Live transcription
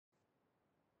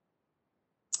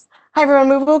Hi everyone,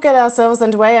 we will get ourselves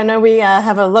underway. I know we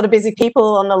have a lot of busy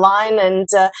people on the line, and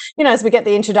as we get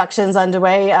the introductions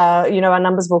underway, our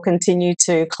numbers will continue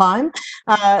to climb.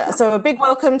 So a big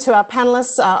welcome to our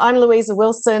panelists. I'm Louisa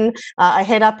Wilson. I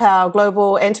head up our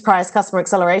Global Enterprise Customer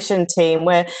Acceleration team,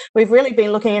 where we've really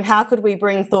been looking at how could we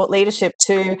bring thought leadership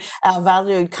to our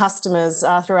valued customers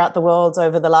throughout the world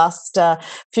over the last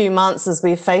few months as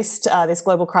we've faced this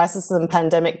global crisis and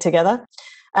pandemic together.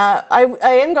 I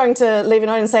am going to leave a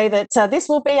note and say that this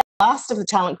will be our last of the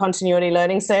Talent Continuity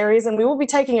Learning Series, and we will be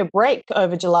taking a break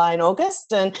over July and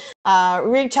August and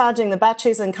recharging the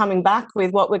batteries and coming back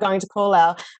with what we're going to call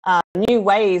our New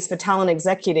Ways for Talent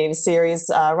Executives series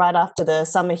right after the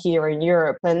summer here in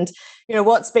Europe. And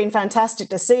what's been fantastic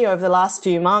to see over the last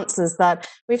few months is that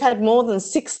we've had more than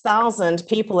 6,000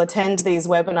 people attend these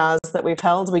webinars that we've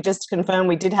held. We just confirmed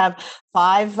we did have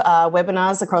 5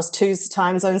 webinars across 2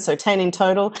 time zones, so 10 in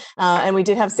total, and we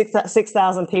did have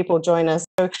 6,000 people join us.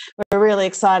 So we're really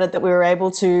excited that we were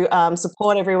able to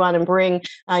support everyone and bring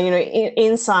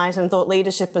insight and thought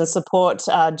leadership and support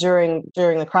during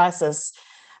the crisis.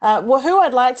 Who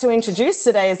I'd like to introduce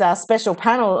today as our special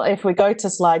panel, if we go to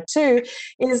slide 2,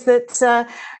 is that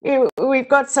we've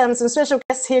got some special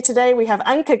guests here today. We have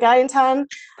Anke Gayentan.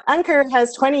 Anke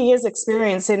has 20 years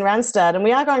experience in Randstad, and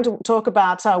we are going to talk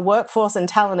about workforce and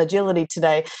talent agility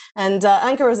today. And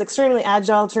Anke was extremely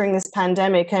agile during this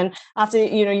pandemic, and after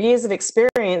years of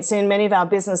experience in many of our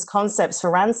business concepts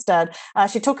for Randstad,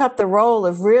 she took up the role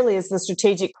of really as the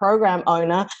strategic program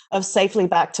owner of Safely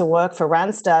Back to Work for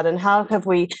Randstad. And how have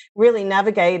we really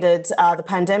navigated the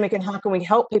pandemic, and how can we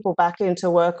help people back into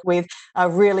work with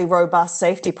really robust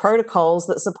safety protocols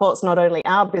that supports not only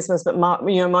our business, but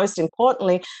most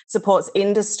importantly, supports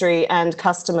industry and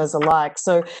customers alike.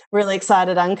 So really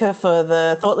excited, Anke, for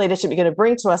the thought leadership you're going to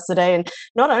bring to us today, and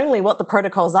not only what the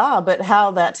protocols are, but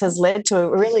how that has led to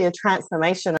really a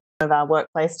transformation of our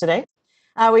workplace today.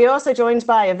 We're also joined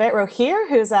by Yvette Rohier,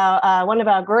 who's one of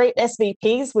our great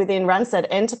SVPs within Randstad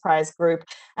Enterprise Group.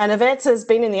 And Yvette has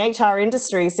been in the HR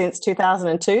industry since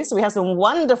 2002, so we have some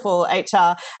wonderful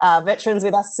HR veterans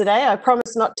with us today. I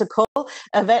promise not to call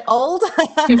Yvette old,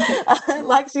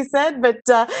 like she said, but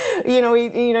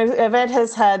Yvette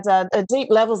has had a deep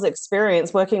levels of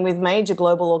experience working with major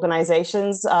global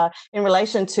organizations in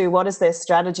relation to what is their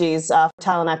strategies for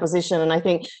talent acquisition. And I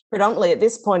think predominantly at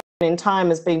this point in time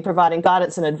has been providing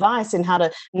guidance and advice in how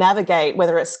to navigate,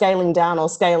 whether it's scaling down or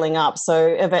scaling up.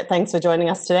 So Yvette, thanks for joining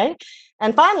us today.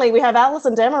 And finally, we have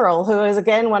Alison Demerol, who is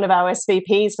again one of our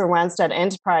SVPs from Randstad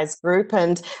Enterprise Group,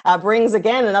 and brings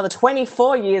again another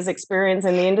 24 years experience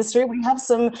in the industry. We have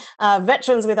some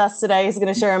veterans with us today who's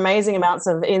going to share amazing amounts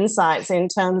of insights in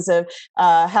terms of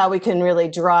how we can really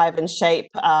drive and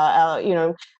shape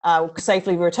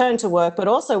safely return to work, but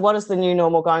also what is the new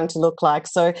normal going to look like.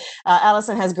 So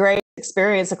Alison has great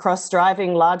experience across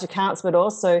driving large accounts, but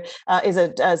also is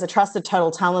as a trusted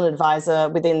total talent advisor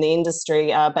within the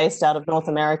industry based out of North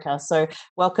America. So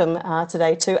welcome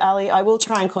today to Ali. I will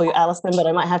try and call you Alison, but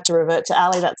I might have to revert to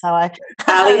Ali. That's how I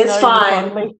Ali is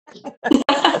fine.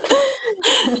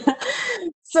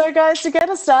 So guys, to get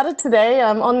us started today,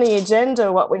 on the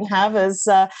agenda, what we have is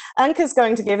Anke's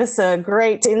going to give us a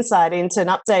great insight into an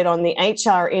update on the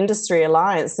HR Industry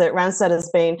Alliance that Randstad has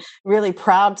been really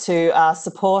proud to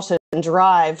support and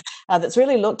drive, that's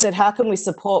really looked at how can we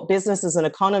support businesses and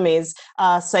economies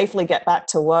safely get back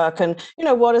to work, and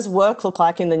what does work look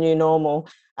like in the new normal.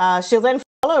 She'll then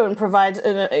follow and provide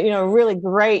a really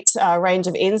great range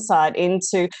of insight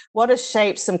into what has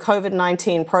shaped some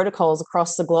COVID-19 protocols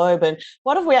across the globe, and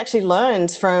what have we actually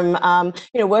learned from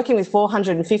working with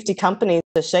 450 companies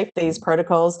to shape these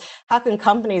protocols. How can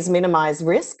companies minimize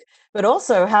risk? But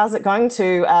also, how's it going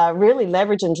to really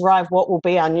leverage and drive what will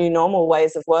be our new normal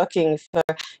ways of working for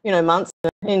months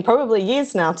and probably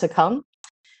years now to come.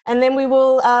 And then we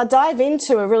will dive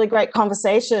into a really great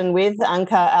conversation with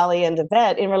Anke, Ali, and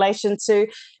Yvette in relation to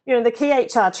the key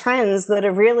HR trends that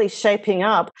are really shaping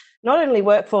up not only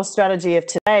workforce strategy of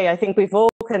today. I think we've all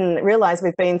can realize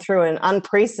we've been through an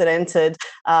unprecedented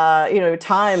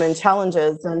time and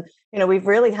challenges, and we've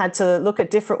really had to look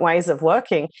at different ways of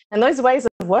working, and those ways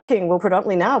of working will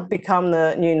predominantly now become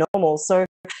the new normal. So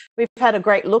we've had a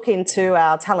great look into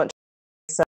our talent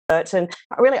research and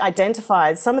really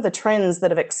identified some of the trends that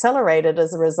have accelerated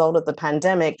as a result of the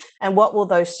pandemic, and what will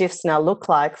those shifts now look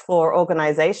like for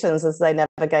organizations as they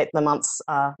navigate the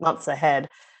months ahead.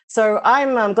 So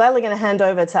I'm gladly going to hand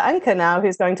over to Anke now,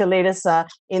 who's going to lead us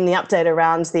in the update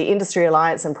around the Industry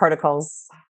Alliance and protocols.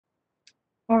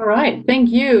 All right. Thank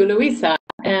you, Louisa,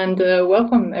 and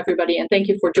welcome everybody, and thank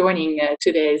you for joining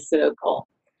today's call.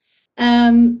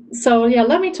 So yeah,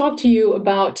 let me talk to you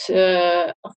about,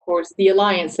 of course, the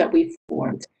alliance that we've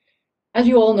formed. As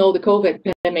you all know, the COVID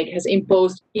pandemic has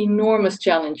imposed enormous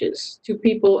challenges to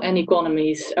people and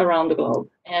economies around the globe.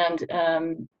 And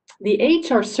the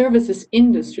HR services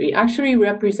industry actually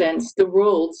represents the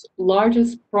world's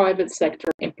largest private sector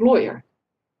employer.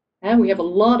 And we have a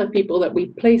lot of people that we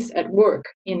place at work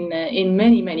in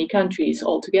many, many countries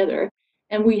altogether.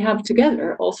 And we have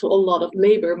together also a lot of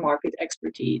labor market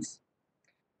expertise.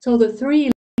 So the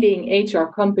three leading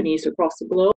HR companies across the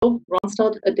globe,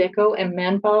 Randstad, Adecco, and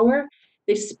Manpower,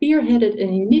 they spearheaded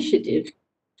an initiative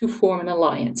to form an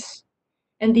alliance.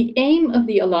 And the aim of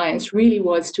the alliance really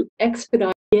was to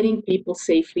expedite getting people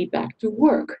safely back to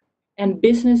work and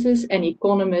businesses and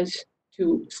economies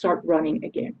to start running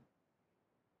again.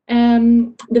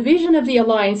 The vision of the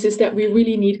alliance is that we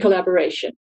really need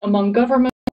collaboration among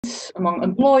governments, among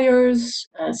employers,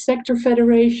 sector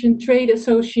federation, trade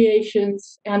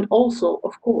associations, and also,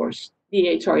 of course,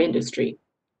 the HR industry.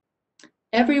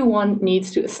 Everyone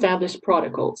needs to establish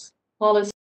protocols,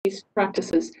 policies,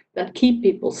 practices that keep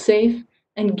people safe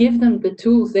and give them the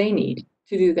tools they need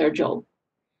to do their job.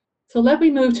 So let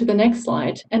me move to the next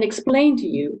slide and explain to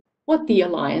you what the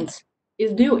Alliance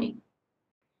is doing.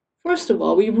 First of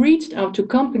all, we reached out to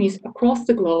companies across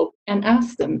the globe and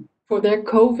asked them for their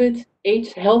COVID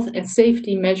health and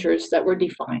safety measures that were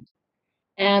defined.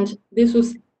 And this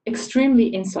was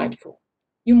extremely insightful.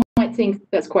 You might think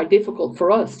that's quite difficult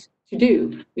for us to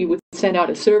do. We would send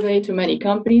out a survey to many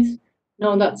companies.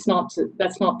 No, that's not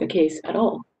the case at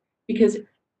all. Because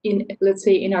let's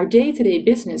say in our day-to-day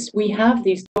business, we have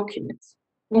these documents.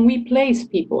 When we place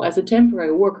people as a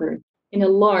temporary worker in a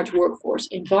large workforce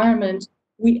environment,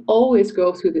 we always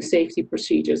go through the safety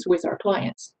procedures with our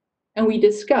clients. And we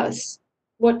discuss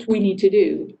what we need to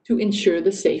do to ensure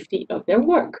the safety of their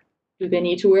work. Do they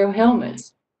need to wear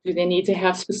helmets? Do they need to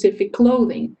have specific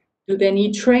clothing? Do they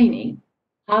need training?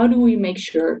 How do we make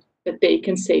sure that they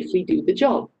can safely do the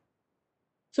job?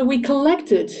 So we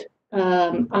collected,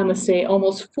 I must say,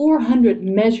 almost 400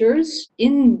 measures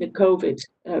in the COVID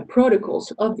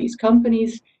protocols of these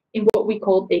companies in what we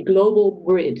called a global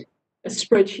grid, a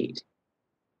spreadsheet.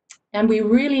 And we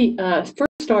really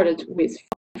first started with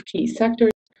 5 key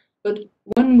sectors, but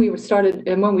when we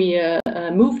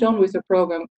moved on with the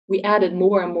program, we added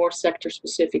more and more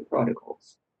sector-specific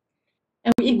protocols.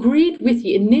 And we agreed with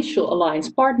the initial alliance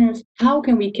partners, how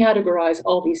can we categorize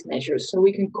all these measures so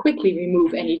we can quickly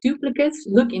remove any duplicates,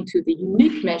 look into the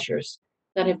unique measures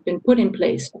that have been put in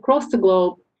place across the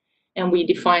globe, and we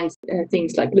defined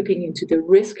things like looking into the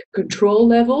risk control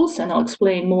levels, and I'll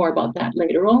explain more about that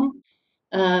later on.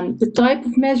 The type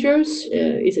of measures,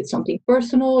 is it something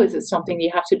personal? Is it something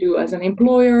you have to do as an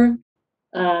employer?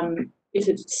 Is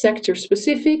it sector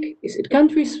specific? Is it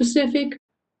country specific?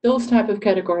 Those type of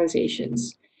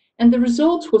categorizations. And the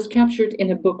results was captured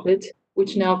in a booklet,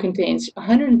 which now contains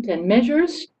 110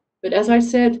 measures. But as I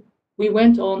said, we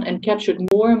went on and captured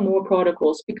more and more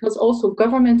protocols because also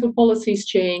governmental policies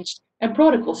changed and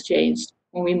protocols changed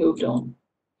when we moved on.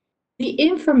 The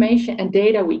information and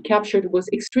data we captured was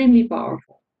extremely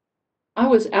powerful. I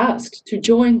was asked to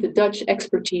join the Dutch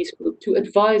expertise group to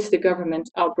advise the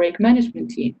government outbreak management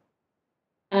team.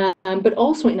 But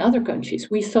also in other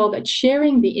countries, we saw that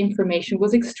sharing the information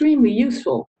was extremely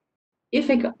useful. If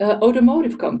an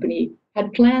automotive company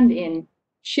had planned in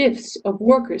shifts of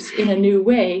workers in a new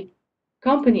way,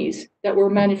 companies that were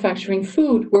manufacturing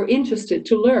food were interested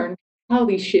to learn how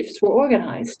these shifts were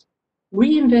organized.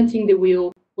 Reinventing the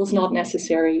wheel was not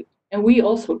necessary, and we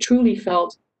also truly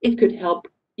felt it could help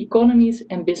economies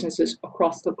and businesses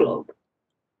across the globe.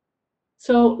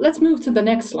 So let's move to the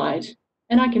next slide,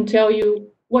 and I can tell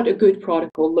you what a good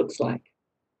protocol looks like.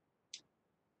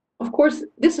 Of course,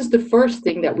 this is the first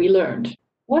thing that we learned.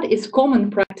 What is common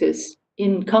practice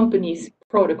in companies'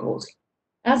 protocols?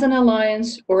 As an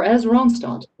alliance or as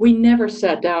Randstad, we never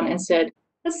sat down and said,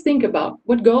 let's think about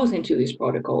what goes into these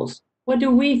protocols. What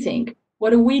do we think?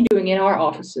 What are we doing in our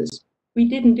offices? We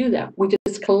didn't do that. We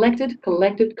just collected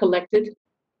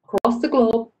across the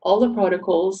globe, all the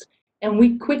protocols, and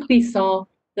we quickly saw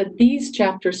that these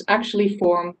chapters actually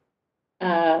form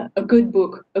a good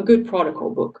book, a good protocol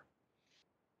book.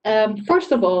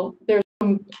 First of all, there's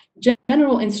some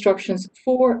general instructions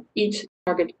for each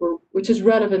target group, which is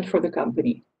relevant for the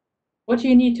company. What do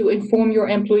you need to inform your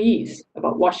employees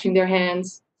about washing their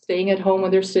hands, staying at home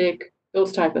when they're sick,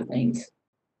 those type of things?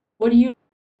 What do you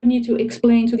need to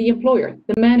explain to the employer,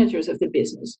 the managers of the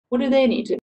business? What do they need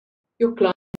to know? Your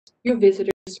clients, your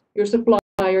visitors, your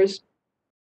suppliers,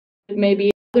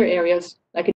 maybe other areas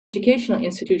like an educational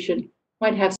institution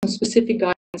might have some specific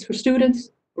guidance for students,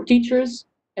 for teachers,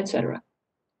 etc.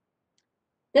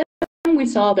 Then we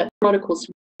saw that protocols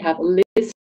have a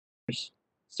list,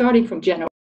 starting from general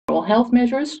health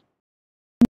measures,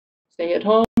 stay at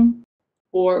home,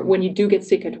 or when you do get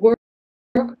sick at work,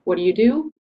 what do you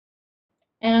do?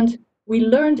 And we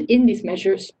learned in these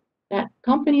measures that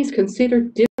companies consider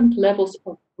different levels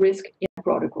of risk in a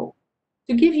protocol.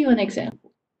 To give you an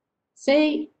example,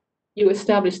 say you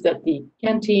establish that the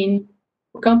canteen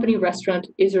or company restaurant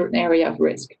is an area of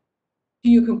risk. Do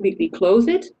you completely close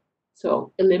it,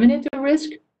 so eliminate the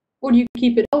risk, or do you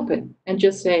keep it open and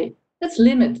just say, let's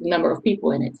limit the number of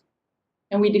people in it?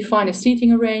 And we define a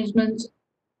seating arrangement,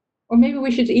 or maybe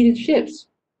we should eat in shifts.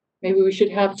 Maybe we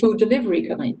should have food delivery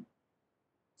come in.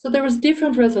 So there was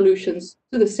different resolutions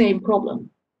to the same problem.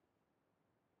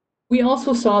 We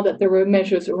also saw that there were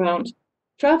measures around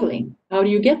traveling. How do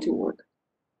you get to work?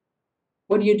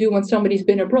 What do you do when somebody's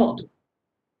been abroad?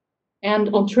 And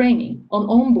on training, on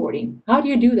onboarding, how do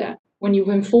you do that when you've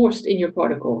enforced in your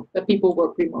protocol that people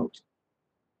work remote?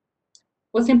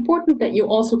 What's important that you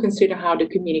also consider how the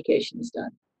communication is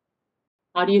done.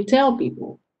 How do you tell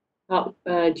people? How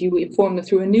do you inform them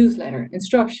through a newsletter,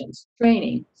 instructions,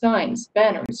 training, signs,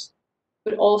 banners?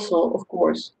 But also, of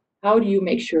course, how do you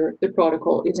make sure the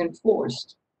protocol is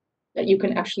enforced, that you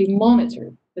can actually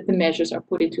monitor that the measures are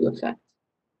put into effect?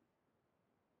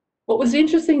 What was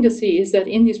interesting to see is that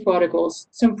in these protocols,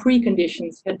 some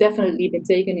preconditions had definitely been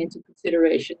taken into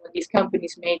consideration when these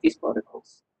companies made these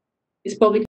protocols. Is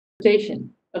public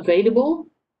transportation available?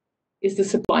 Is the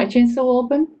supply chain still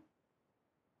open?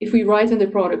 If we write in the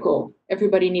protocol,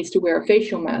 everybody needs to wear a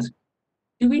facial mask,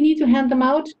 do we need to hand them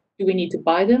out? Do we need to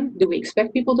buy them? Do we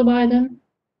expect people to buy them?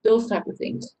 Those type of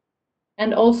things.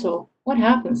 And also, what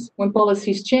happens when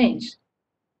policies change?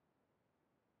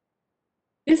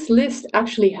 This list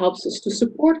actually helps us to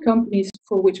support companies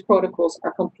for which protocols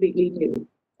are completely new,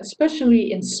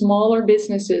 especially in smaller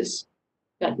businesses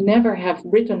that never have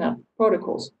written up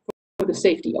protocols for the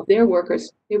safety of their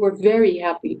workers. They were very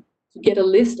happy to get a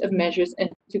list of measures and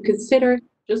to consider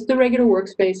just the regular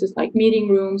workspaces like meeting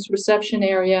rooms, reception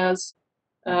areas,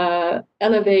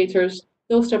 elevators,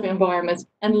 those type of environments,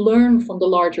 and learn from the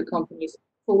larger companies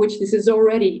for which this is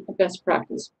already a best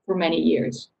practice for many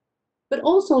years. But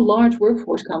also large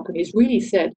workforce companies really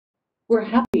said, we're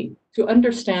happy to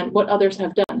understand what others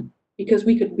have done because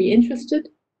we could be interested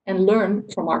and learn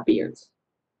from our peers.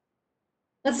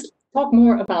 Let's talk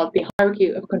more about the hierarchy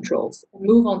of controls and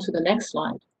move on to the next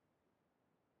slide.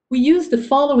 We use the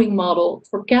following model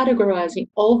for categorizing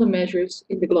all the measures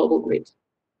in the global grid.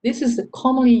 This is the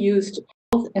commonly used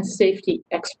health and safety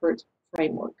expert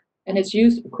framework, and it's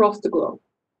used across the globe.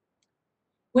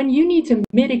 When you need to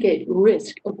mitigate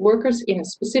risk of workers in a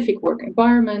specific work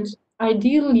environment,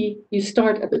 ideally you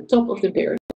start at the top of the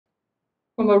pyramid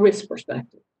from a risk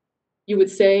perspective. You would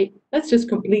say, let's just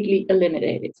completely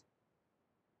eliminate it.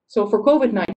 So for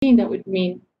COVID-19, that would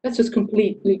mean let's just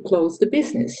completely close the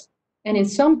business. And in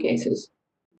some cases,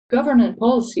 government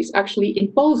policies actually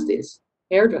impose this.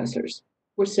 Hairdressers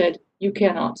were said, you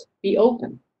cannot be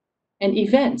open. And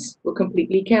events were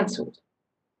completely canceled.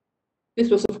 This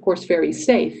was, of course, very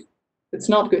safe. It's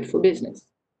not good for business.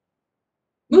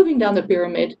 Moving down the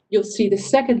pyramid, you'll see the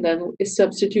second level is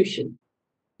substitution.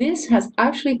 This has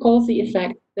actually caused the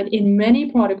effect that in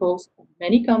many protocols of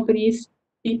many companies,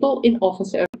 people in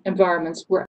office environments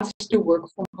were asked to work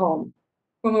from home.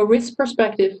 From a risk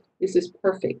perspective, this is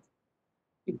perfect.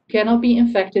 You cannot be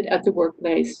infected at the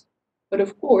workplace, but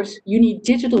of course, you need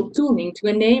digital tooling to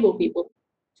enable people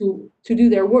to do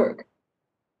their work.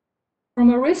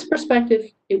 From a risk perspective,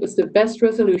 it was the best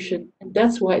resolution, and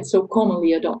that's why it's so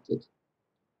commonly adopted.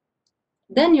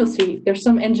 Then you'll see there's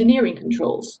some engineering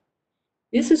controls.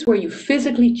 This is where you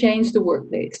physically change the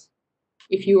workplace.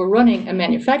 If you are running a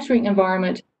manufacturing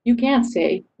environment, you can't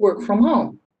say work from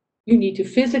home. You need to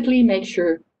physically make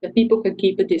sure that people can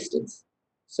keep a distance.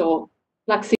 So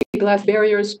plexiglass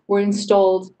barriers were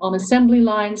installed on assembly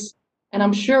lines, and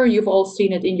I'm sure you've all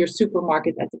seen it in your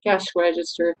supermarket at the cash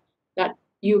register, that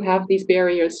you have these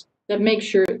barriers that make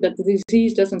sure that the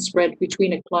disease doesn't spread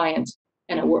between a client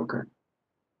and a worker.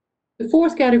 The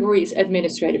fourth category is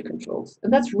administrative controls,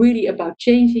 and that's really about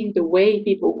changing the way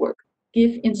people work.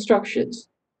 Give instructions.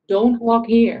 Don't walk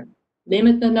here.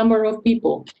 Limit the number of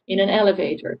people in an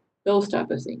elevator, those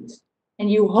type of things. And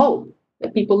you hope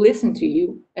that people listen to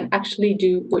you and actually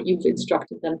do what you've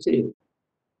instructed them to do.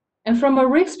 And from a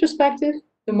risk perspective,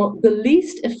 the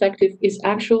least effective is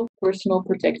actual personal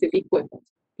protective equipment,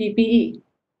 PPE.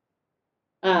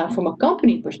 From a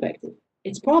company perspective,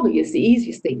 it's probably is the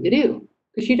easiest thing to do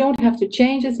because you don't have to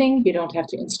change a thing, you don't have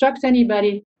to instruct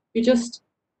anybody, you just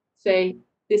say,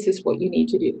 this is what you need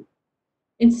to do.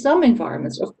 In some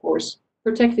environments, of course,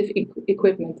 protective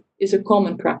equipment is a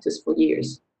common practice for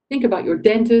years. Think about your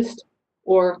dentist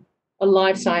or a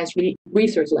life science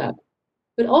research lab.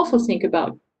 But also think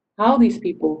about how these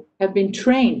people have been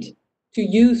trained to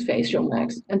use facial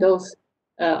masks and those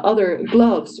other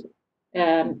gloves,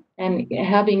 and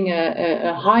having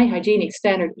a high hygienic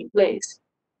standard in place.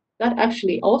 That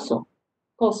actually also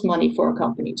costs money for a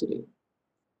company to do.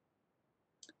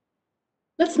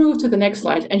 Let's move to the next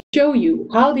slide and show you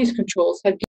how these controls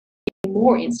have given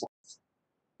more insights.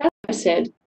 As I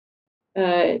said,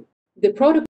 the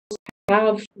protocols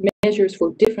have measures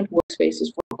for different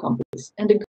workspaces for companies. And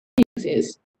the good news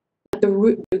is that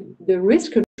the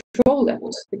risk control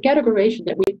levels, the categorization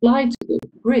that we applied to the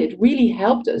grid really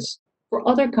helped us for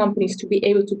other companies to be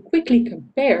able to quickly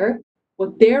compare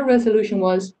what their resolution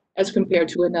was as compared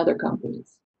to another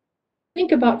company's.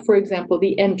 Think about, for example,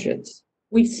 the entrance.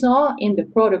 We saw in the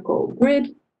protocol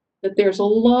grid that there's a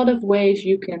lot of ways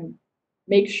you can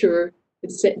make sure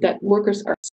that workers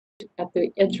are safe at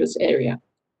the entrance area.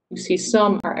 You see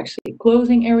some are actually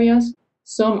closing areas,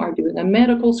 some are doing a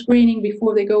medical screening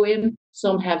before they go in,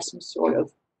 some have some sort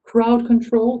of crowd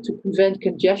control to prevent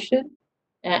congestion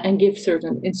and give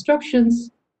certain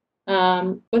instructions.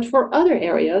 But for other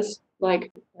areas,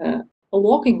 like a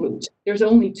walking route, there's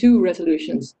only two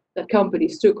resolutions that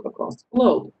companies took across the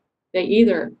globe. They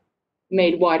either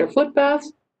made wider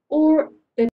footpaths or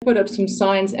they put up some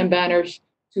signs and banners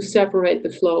to separate the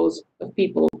flows of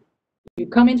people. You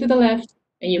come into the left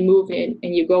and you move in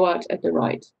and you go out at the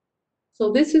right.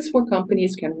 So this is where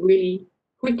companies can really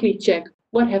quickly check,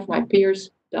 what have my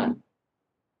peers done?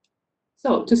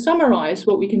 So to summarize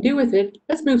what we can do with it,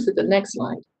 let's move to the next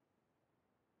slide.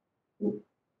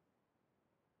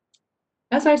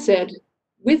 As I said,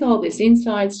 with all these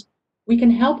insights, we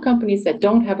can help companies that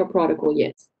don't have a protocol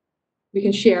yet. We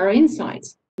can share our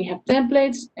insights. We have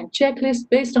templates and checklists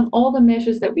based on all the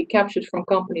measures that we captured from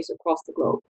companies across the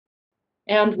globe.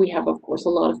 And we have, of course, a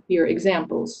lot of peer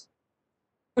examples.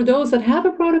 For those that have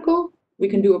a protocol, we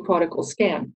can do a protocol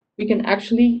scan. We can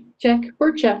actually check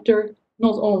per chapter,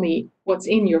 not only what's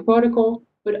in your protocol,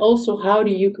 but also how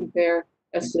do you compare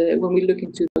when we look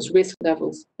into those risk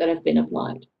levels that have been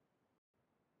applied.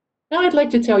 Now I'd like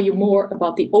to tell you more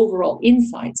about the overall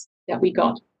insights that we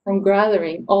got from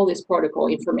gathering all this protocol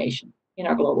information in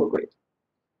our global grid.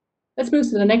 Let's move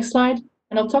to the next slide,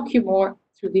 and I'll talk you more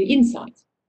through the insights.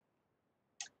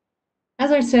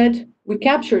 As I said, we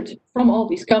captured from all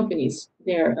these companies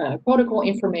their protocol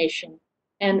information,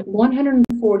 and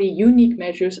 140 unique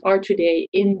measures are today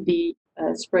in the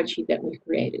spreadsheet that we've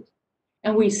created.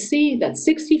 And we see that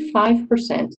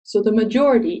 65%, so the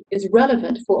majority, is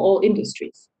relevant for all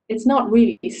industries. It's not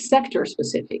really sector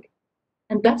specific.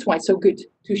 And that's why it's so good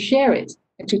to share it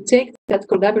and to take that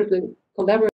collaborative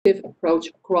approach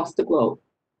across the globe.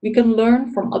 We can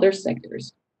learn from other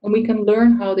sectors, and we can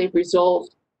learn how they've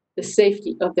resolved the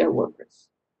safety of their workers.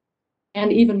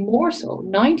 And even more so,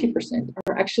 90%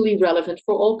 are actually relevant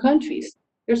for all countries.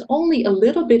 There's only a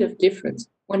little bit of difference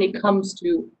when it comes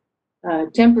to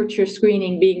temperature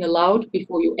screening being allowed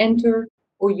before you enter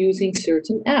or using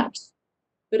certain apps.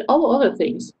 But all other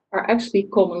things are actually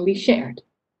commonly shared.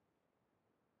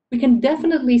 We can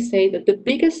definitely say that the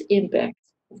biggest impact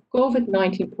of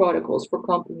COVID-19 protocols for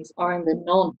companies are in the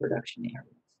non-production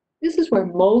areas. This is where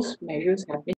most measures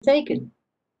have been taken.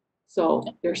 So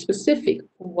they're specific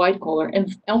for white-collar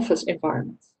and office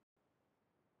environments.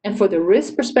 And for the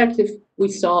risk perspective, we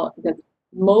saw that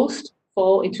most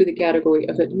fall into the category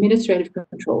of administrative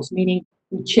controls, meaning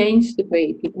we changed the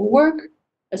way people work,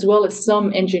 as well as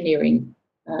some engineering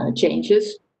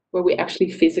changes where we actually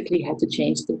physically had to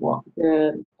change the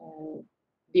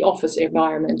office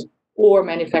environment or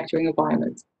manufacturing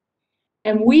environment.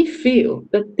 And we feel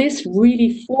that this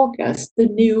really forecasts the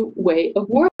new way of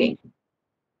working,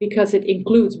 because it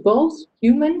includes both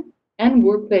human and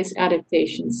workplace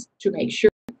adaptations to make sure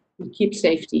we keep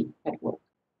safety at work.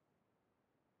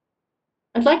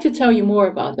 I'd like to tell you more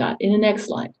about that in the next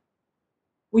slide.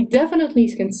 We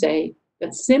definitely can say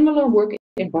that similar work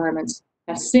environments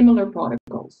have similar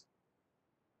protocols.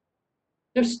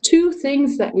 There's two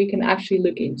things that we can actually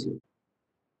look into.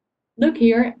 Look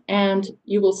here and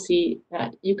you will see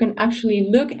that you can actually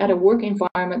look at a work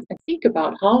environment and think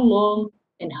about how long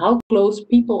and how close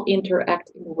people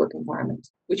interact in the work environment,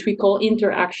 which we call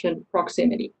interaction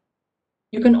proximity.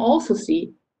 You can also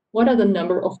see what are the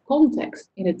number of contacts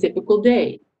in a typical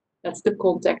day. That's the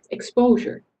contact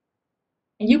exposure.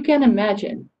 And you can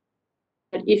imagine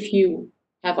that if you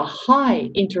have a high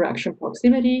interaction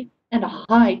proximity and a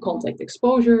high contact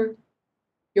exposure,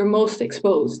 you're most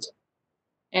exposed.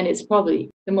 And it's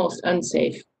probably the most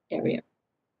unsafe area.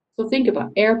 So think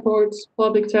about airports,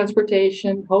 public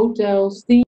transportation, hotels,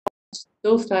 theme parks,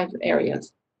 those types of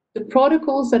areas. The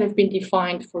protocols that have been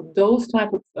defined for those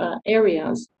type of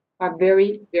areas are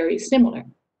very, very similar.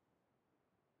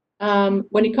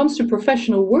 When it comes to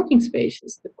professional working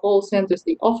spaces, the call centers,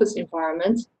 the office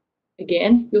environment,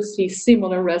 again, you'll see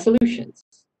similar resolutions.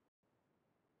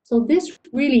 So this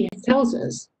really tells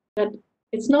us that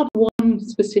it's not one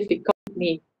specific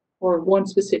company or one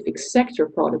specific sector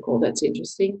protocol that's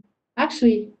interesting.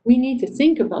 Actually, we need to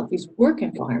think about these work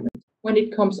environments when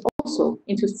it comes also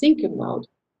into thinking about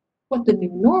what the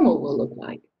new normal will look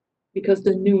like. Because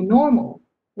the new normal,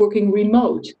 working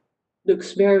remote,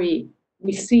 looks very,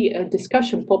 we see a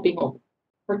discussion popping up,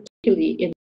 particularly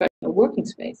in professional working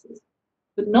spaces,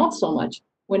 but not so much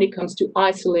when it comes to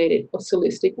isolated or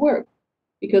holistic work,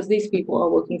 because these people are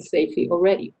working safely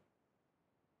already.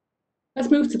 Let's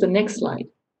move to the next slide.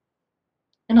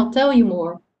 And I'll tell you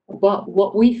more about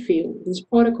what we feel these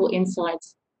protocol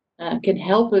insights can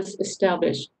help us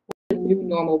establish what the new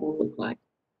normal will look like.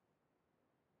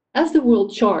 As the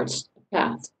world charts a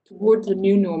path toward the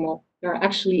new normal, there are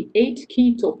actually 8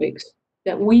 key topics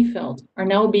that we felt are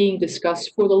now being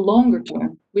discussed for the longer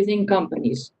term within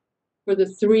companies for the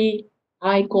 3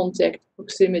 high contact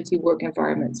proximity work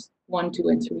environments, 1, 2,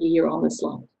 and 3 here on the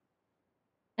slide.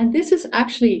 And this is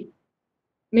actually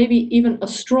maybe even a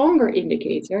stronger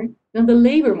indicator than the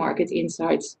labor market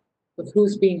insights of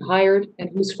who's being hired and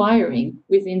who's firing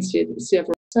within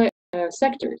several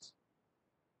sectors.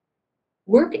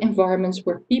 Work environments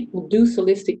where people do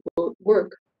holistic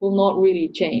work will not really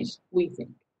change, we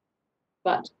think.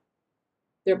 But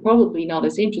they're probably not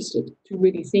as interested to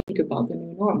really think about the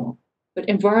new normal. But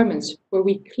environments where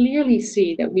we clearly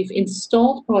see that we've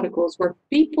installed protocols where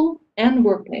people and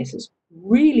workplaces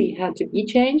really had to be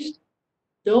changed,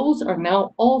 those are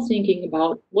now all thinking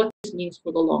about what this means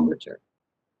for the longer term.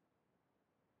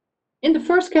 In the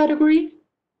first category,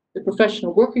 the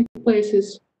professional working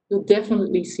places, you'll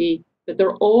definitely see that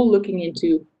they're all looking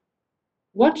into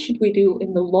what should we do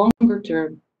in the longer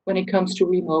term when it comes to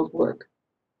remote work?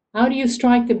 How do you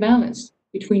strike the balance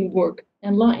between work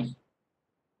and life?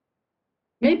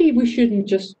 Maybe we shouldn't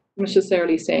just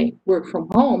necessarily say work from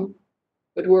home,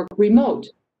 but work remote.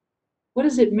 What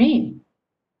does it mean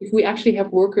if we actually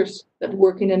have workers that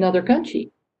work in another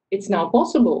country? It's now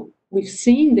possible. We've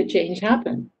seen the change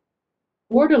happen.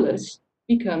 Borderless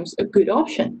becomes a good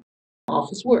option for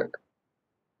office work.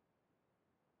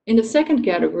 In the second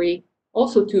category,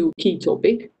 also to key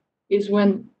topic, is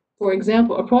when, for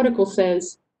example, a protocol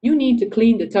says you need to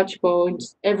clean the touch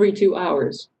points every 2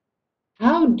 hours.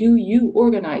 How do you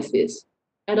organize this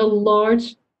at a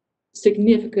large,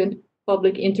 significant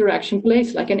public interaction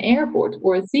place like an airport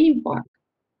or a theme park?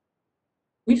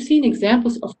 We've seen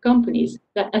examples of companies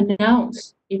that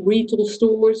announce in retail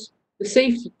stores the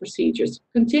safety procedures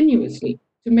continuously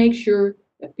to make sure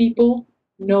that people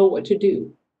know what to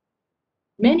do.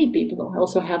 Many people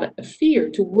also have a fear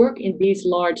to work in these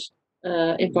large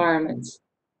environments.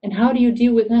 And how do you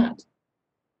deal with that?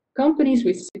 Companies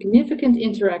with significant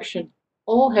interaction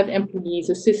all have employees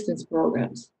assistance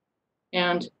programs,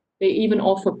 and they even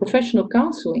offer professional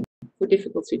counseling for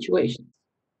difficult situations.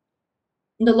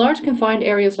 In the large confined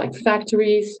areas like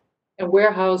factories and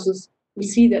warehouses, we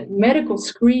see that medical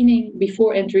screening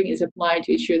before entering is applied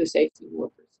to ensure the safety of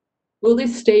workers. Will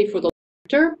this stay for the long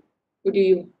term, or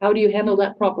how do you handle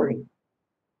that properly?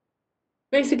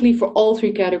 Basically, for all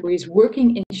 3 categories,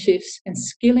 working in shifts and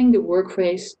skilling the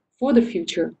workforce for the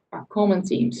future are common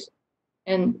themes.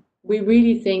 And we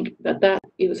really think that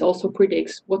it also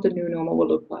predicts what the new normal will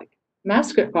look like.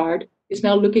 Mastercard is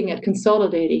now looking at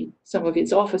consolidating some of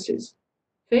its offices.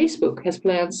 Facebook has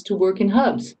plans to work in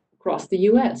hubs across the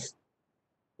US.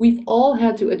 We've all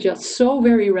had to adjust so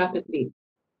very rapidly,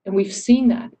 and we've seen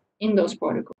that in those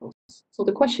protocols. So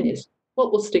the question is,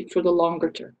 what will stick for the longer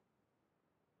term?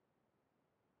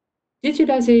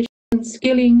 Digitization,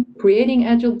 skilling, creating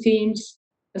agile teams,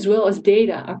 as well as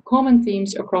data are common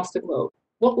themes across the globe.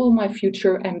 What will my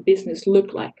future and business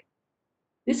look like?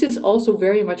 This is also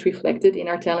very much reflected in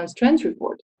our Talents Trends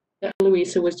report that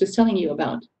Louisa was just telling you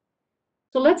about.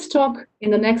 So let's talk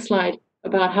in the next slide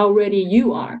about how ready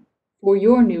you are for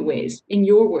your new ways in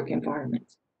your work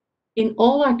environment. In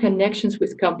all our connections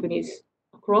with companies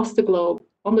across the globe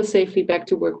on the Safely Back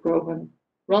to Work program,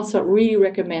 Randstad really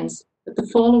recommends that the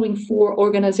following 4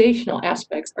 organizational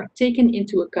aspects are taken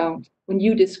into account when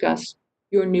you discuss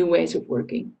your new ways of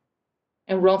working.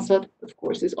 And Randstad, of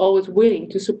course, is always willing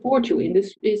to support you in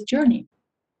this journey.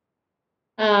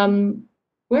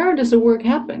 Where does the work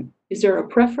happen? Is there a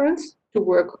preference to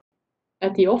work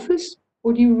at the office,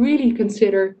 or do you really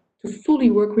consider to fully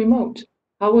work remote?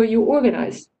 How are you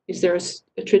organized? Is there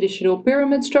a traditional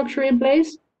pyramid structure in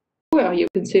place? Or are you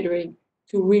considering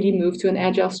to really move to an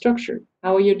agile structure?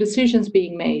 How are your decisions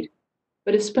being made?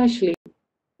 But especially,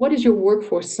 what is your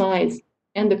workforce size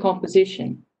and the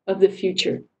composition of the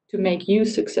future to make you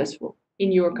successful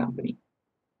in your company?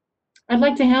 I'd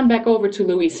like to hand back over to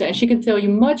Louisa, and she can tell you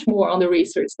much more on the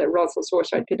research that Russell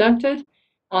Sourceright conducted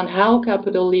on how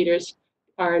capital leaders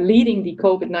are leading the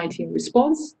COVID-19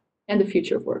 response and the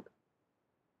future of work.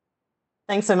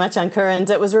 Thanks so much, Anke. And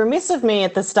it was remiss of me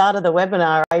at the start of the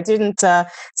webinar. I didn't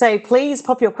say, please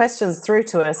pop your questions through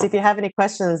to us. If you have any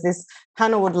questions, this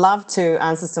panel would love to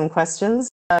answer some questions.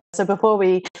 So before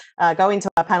we go into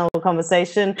our panel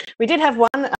conversation, we did have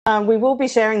one. We will be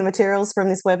sharing the materials from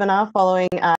this webinar following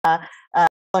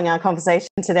our conversation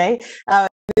today.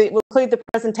 It will include the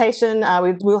presentation,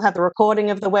 we will have the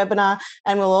recording of the webinar,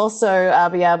 and we'll also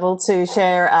be able to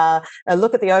share a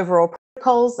look at the overall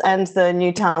protocols and the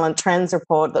new talent trends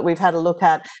report that we've had a look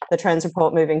at, the trends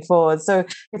report moving forward. So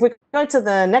if we go to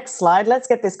the next slide, let's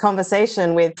get this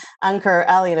conversation with Anke,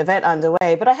 Ali and Yvette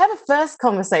underway. But I have a first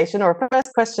conversation or a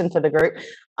first question for the group.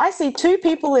 I see two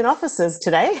people in offices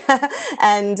today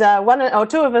and one or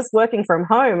two of us working from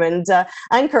home. And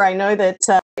Anke, I know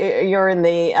that you're in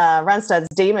the Randstad's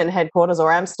Diemen headquarters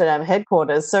or Amsterdam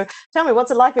headquarters. So tell me,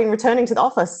 what's it like returning to the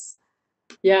office?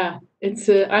 Yeah, it's.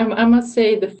 I must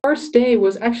say, the first day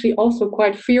was actually also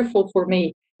quite fearful for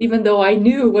me, even though I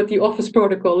knew what the office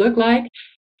protocol looked like.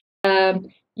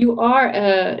 You are,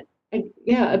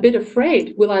 a bit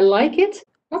afraid. Will I like it?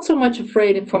 Not so much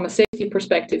afraid from a safety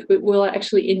perspective, but will I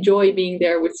actually enjoy being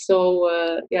there with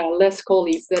less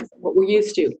colleagues than what we're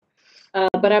used to?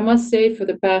 But I must say, for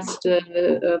the past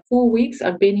 4 weeks,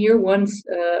 I've been here once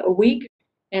a week.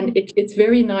 And it's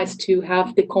very nice to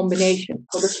have the combination.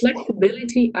 So the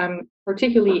flexibility I'm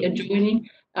particularly enjoying.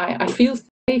 I feel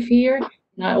safe here,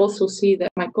 and I also see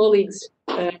that my colleagues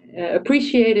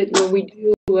appreciate it when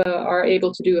we are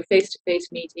able to do a face-to-face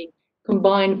meeting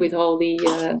combined with all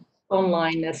the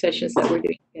online sessions that we're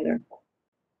doing together.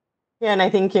 Yeah, and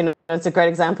I think, it's a great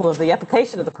example of the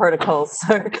application of the protocols.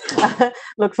 So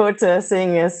look forward to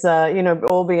seeing us,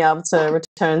 all being able to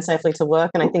return safely to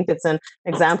work. And I think it's an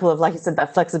example of, like you said,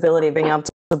 that flexibility of being able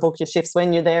to book your shifts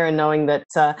when you're there and knowing that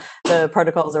the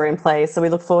protocols are in place. So we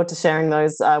look forward to sharing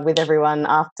those with everyone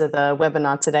after the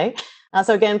webinar today.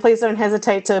 So again, please don't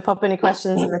hesitate to pop any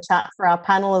questions in the chat for our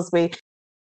panel as we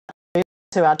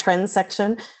to our trends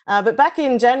section. But back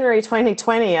in January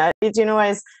 2020, I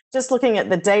was just looking at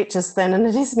the date just then, and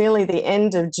it is nearly the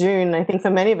end of June. I think for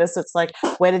many of us, it's like,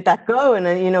 where did that go? And,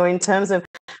 in terms of,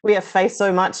 we have faced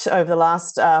so much over the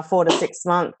last 4 to 6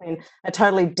 months in a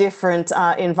totally different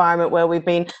environment where we've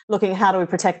been looking, how do we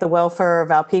protect the welfare of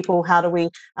our people? How do we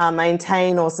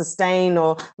maintain or sustain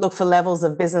or look for levels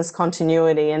of business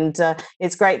continuity? And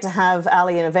it's great to have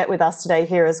Ali and Yvette with us today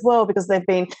here as well, because they've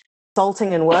been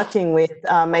consulting and working with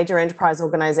major enterprise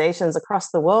organizations across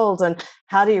the world, and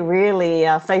how do you really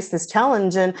face this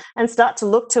challenge and start to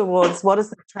look towards what does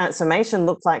the transformation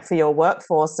look like for your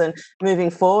workforce and moving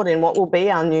forward, and what will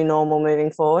be our new normal moving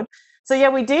forward. So yeah,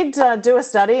 we did do a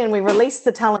study, and we released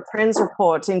the Talent Trends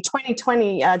Report in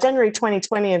 2020, January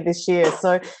 2020 of this year.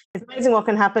 So it's amazing what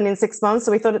can happen in 6 months.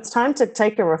 So we thought it's time to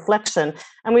take a reflection.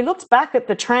 And we looked back at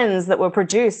the trends that were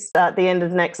produced at the end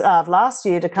of last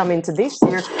year to come into this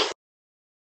year.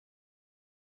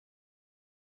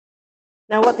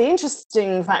 Now, what the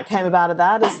interesting fact came about of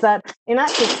that is that, in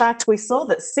actual fact, we saw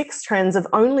that 6 trends have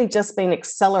only just been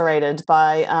accelerated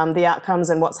by the outcomes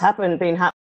and what's been happening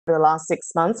for the last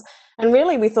 6 months. And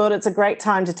really, we thought it's a great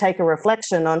time to take a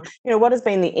reflection on, what has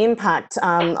been the impact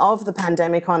of the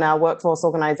pandemic on our workforce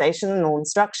organisation and all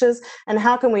structures, and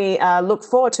how can we look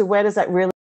forward to where does that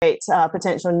really create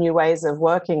potential new ways of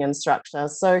working and structure.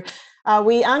 So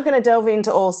we aren't going to delve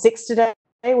into all 6 today.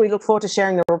 We look forward to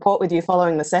sharing the report with you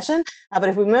following the session. But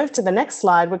if we move to the next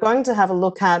slide, we're going to have a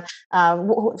look at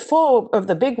 4 of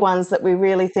the big ones that we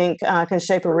really think can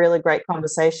shape a really great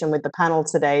conversation with the panel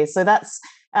today. So that's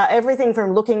everything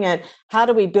from looking at how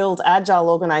do we build agile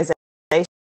organizations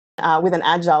with an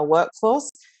agile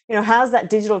workforce. How's that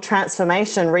digital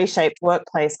transformation reshaped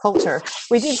workplace culture?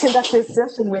 We did conduct this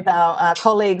session with our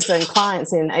colleagues and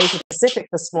clients in Asia Pacific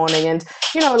this morning, and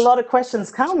a lot of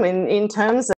questions come in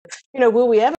terms of will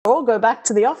we ever all go back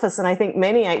to the office? And I think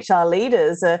many HR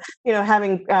leaders are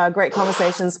having great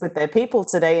conversations with their people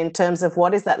today in terms of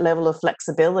what is that level of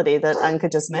flexibility that Anke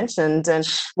just mentioned, and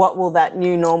what will that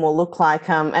new normal look like?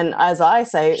 And as I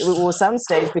say, it will some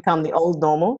stage become the old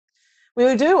normal.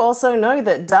 We do also know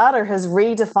that data has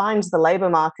redefined the labour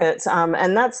market,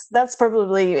 and that's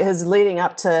probably is leading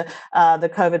up to the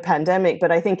COVID pandemic. But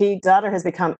I think data has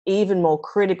become even more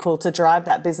critical to drive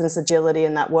that business agility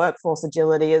and that workforce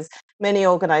agility, as many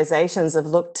organisations have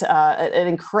looked at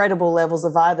incredible levels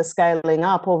of either scaling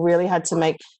up or really had to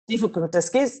make difficult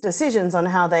decisions on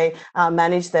how they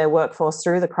manage their workforce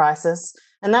through the crisis.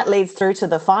 And that leads through to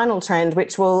the final trend,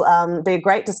 which will be a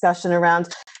great discussion around,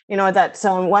 that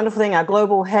wonderful thing. Our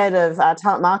global head of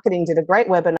talent marketing did a great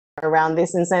webinar around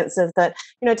this, in sense of that,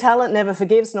 talent never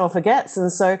forgives nor forgets.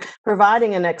 And so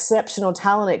providing an exceptional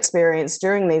talent experience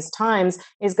during these times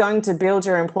is going to build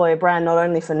your employer brand, not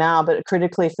only for now, but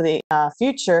critically for the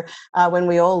future, when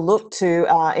we all look to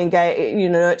engage,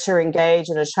 nurture, engage,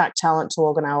 and attract talent to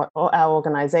our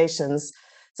organizations.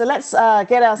 So let's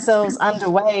get ourselves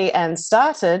underway and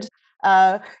started.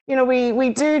 We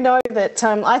do know that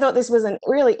I thought this was a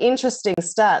really interesting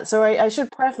stat. So I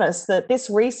should preface that this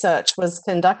research was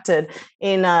conducted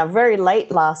in very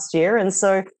late last year. And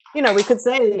so, we could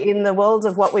say in the world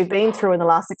of what we've been through in the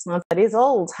last 6 months, that is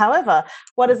old. However,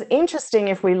 what is interesting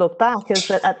if we look back is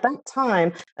that at that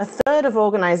time, a third of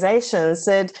organizations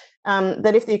said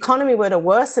that if the economy were to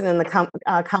worsen in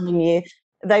the coming year,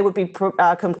 they would be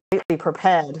completely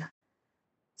prepared.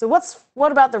 So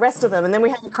what about the rest of them? And then we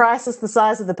have a crisis the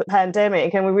size of the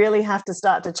pandemic, and we really have to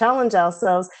start to challenge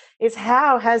ourselves, is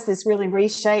how has this really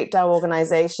reshaped our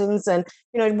organizations, and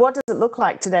what does it look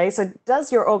like today? So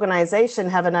does your organization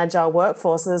have an agile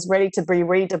workforce that is ready to be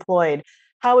redeployed?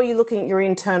 How are you looking at your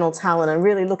internal talent and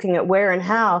really looking at where and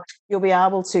how you'll be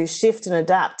able to shift and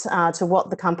adapt to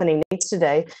what the company needs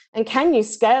today? And can you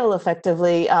scale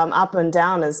effectively up and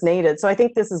down as needed? So I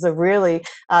think this is a really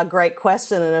great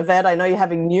question. And Yvette, I know you're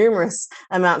having numerous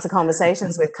amounts of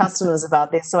conversations with customers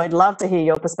about this. So I'd love to hear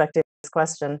your perspective on this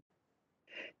question.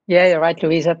 Yeah, you're right,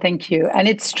 Louisa. Thank you. And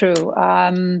it's true.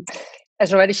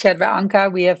 As already shared by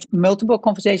Anka, we have multiple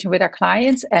conversations with our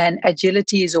clients, and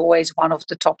agility is always one of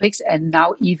the topics, and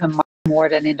now even much more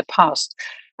than in the past.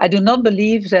 I do not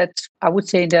believe that, I would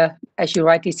say, as you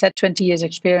rightly said, 20 years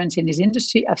experience in this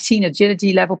industry, I've seen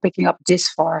agility level picking up this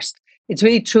fast. It's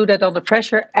really true that under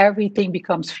pressure, everything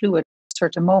becomes fluid at a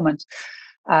certain moment.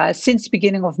 Since the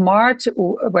beginning of March,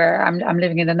 where I'm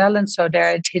living in the Netherlands, so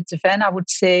there it hit the fan, I would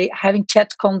say having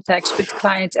chat contacts with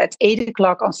clients at 8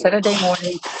 o'clock on Saturday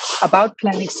morning about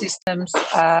planning systems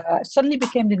suddenly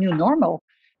became the new normal.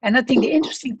 And I think the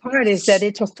interesting part is that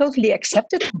it was totally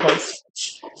accepted from both.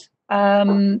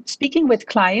 Speaking with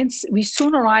clients, we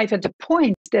soon arrive at the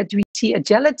point that we see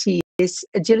agility is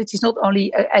not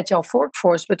only agile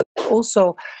workforce, but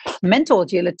also mental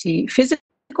agility, physical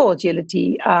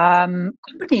agility,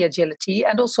 company agility,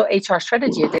 and also HR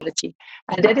strategy agility.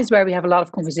 And that is where we have a lot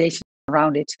of conversation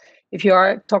around it. If you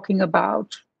are talking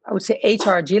about, I would say,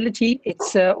 HR agility,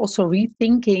 it's also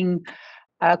rethinking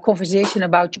conversation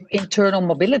about your internal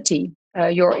mobility,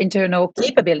 your internal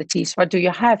capabilities. What do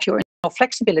you have? Your internal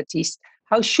flexibilities.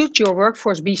 How should your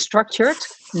workforce be structured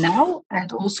now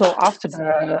and also after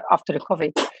the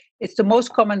COVID? It's the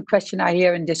most common question I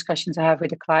hear in discussions I have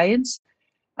with the clients.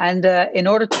 And in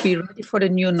order to be ready for the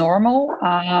new normal,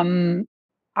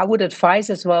 I would advise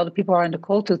as well the people who are on the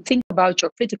call to think about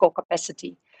your critical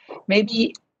capacity.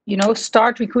 Maybe,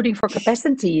 start recruiting for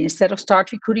capacity instead of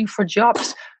start recruiting for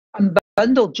jobs.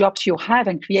 Unbundle jobs you have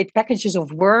and create packages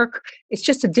of work. It's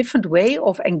just a different way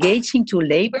of engaging to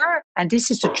labor. And this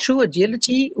is the true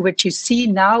agility, which you see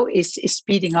now is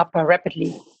speeding up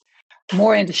rapidly.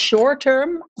 More in the short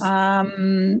term,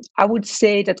 I would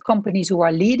say that companies who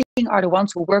are leading are the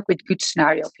ones who work with good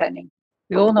scenario planning.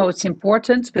 We all know it's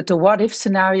important, but the what-if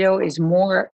scenario is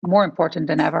more important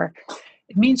than ever.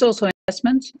 It means also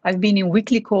investment. I've been in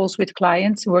weekly calls with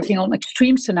clients working on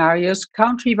extreme scenarios,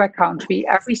 country by country,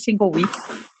 every single week.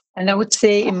 And I would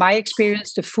say, in my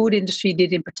experience, the food industry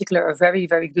did in particular a very,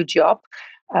 very good job.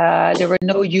 There were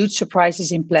no huge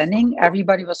surprises in planning.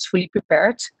 Everybody was fully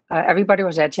prepared. Everybody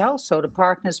was agile, so the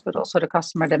partners, but also the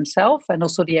customer themselves and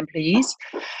also the employees.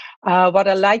 What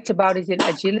I liked about it in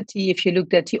agility, if you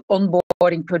looked at the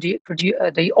onboarding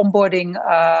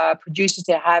producers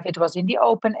they have, it was in the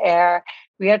open air.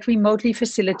 We had remotely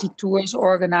facility tours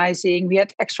organizing. We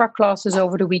had extra classes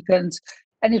over the weekend,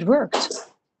 and it worked.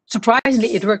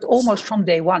 Surprisingly, it worked almost from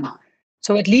day one.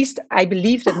 So at least I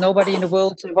believe that nobody in the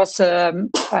world was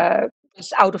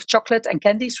out of chocolate and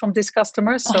candies from this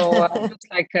customer. So it looks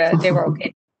like they were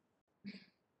okay.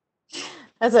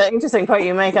 That's an interesting point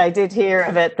you make. I did hear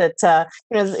of it that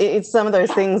it's some of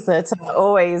those things that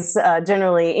always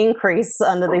generally increase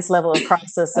under this level of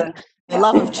crisis. And the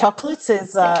love of chocolates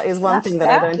is one thing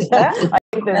that I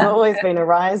think there's always been a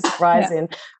rise in.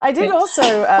 I did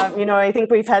also, I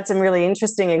think we've had some really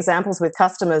interesting examples with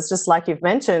customers, just like you've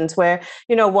mentioned, where,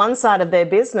 one side of their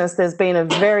business, there's been a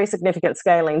very significant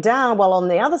scaling down, while on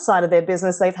the other side of their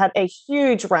business, they've had a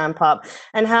huge ramp up.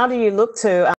 And how do you look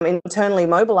to internally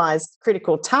mobilize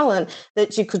critical talent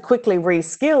that you could quickly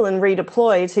reskill and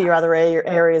redeploy to your other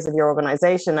areas of your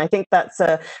organization? I think that's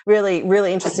a really,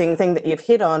 really interesting thing that you've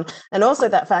hit on. And also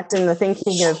that fact in the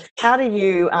thinking of how do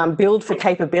you build for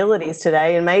capabilities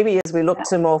today, and maybe as we look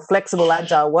to more flexible,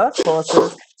 agile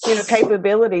workforces,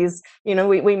 capabilities,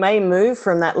 we may move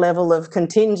from that level of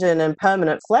contingent and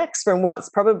permanent flex from what's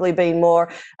probably been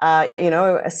more, a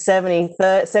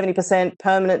 70%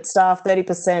 permanent staff,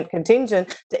 30%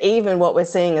 contingent, to even what we're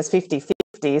seeing as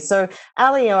 50-50. So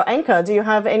Ali or Anka, do you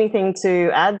have anything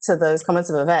to add to those comments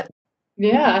of Yvette?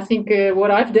 Yeah, I think what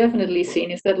I've definitely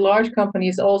seen is that large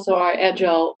companies also are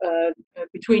agile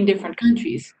between different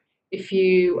countries. If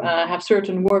you have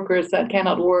certain workers that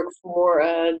cannot work for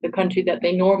the country that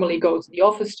they normally go to the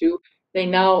office to, they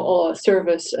now all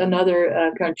service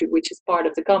another country which is part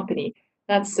of the company.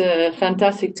 That's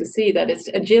fantastic to see that it's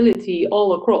agility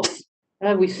all across.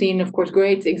 We've seen, of course,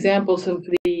 great examples of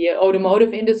the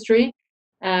automotive industry.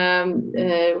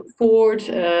 Ford,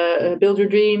 Build Your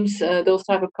Dreams, those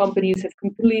type of companies have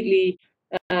completely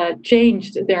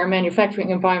changed their manufacturing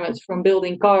environments from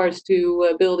building cars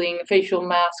to building facial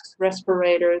masks,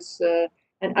 respirators,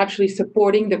 and actually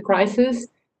supporting the crisis.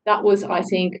 That was, I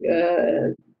think,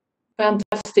 a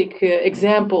fantastic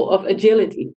example of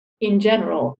agility in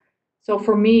general. So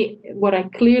for me, what I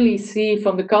clearly see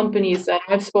from the companies that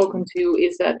I've spoken to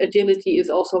is that agility is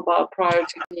also about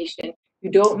prioritization. You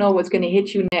don't know what's going to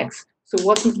hit you next. So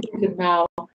what's important now?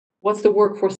 What's the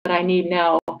workforce that I need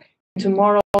now?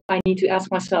 Tomorrow, I need to ask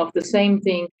myself the same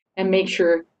thing and make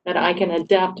sure that I can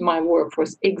adapt my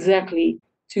workforce exactly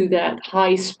to that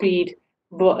high-speed,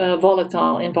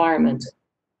 volatile environment.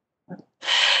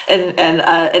 And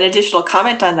an additional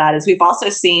comment on that is we've also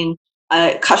seen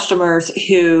customers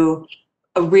who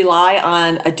rely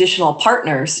on additional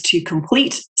partners to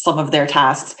complete some of their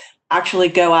tasks actually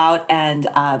go out and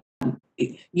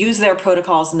use their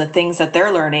protocols and the things that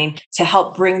they're learning to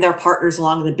help bring their partners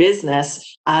along the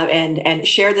business and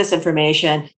share this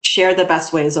information, share the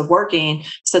best ways of working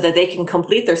so that they can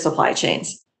complete their supply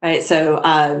chains, right? So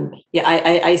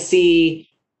I see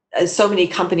so many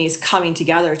companies coming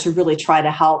together to really try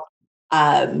to help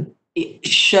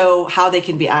show how they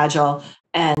can be agile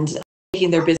and taking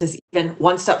their business even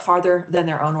one step farther than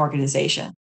their own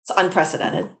organization. It's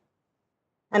unprecedented.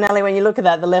 And Ali, when you look at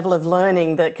that, the level of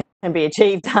learning that can be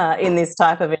achieved in this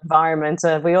type of environment,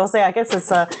 we all say, I guess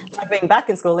it's like being back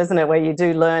in school, isn't it, where you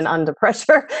do learn under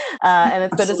pressure.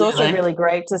 But it's also really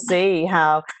great to see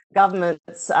how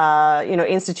governments,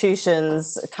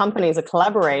 institutions, companies are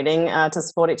collaborating to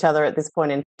support each other at this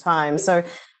point in time. So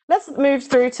let's move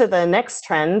through to the next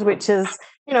trend, which is,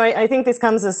 I think this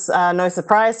comes as no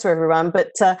surprise to everyone,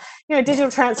 but,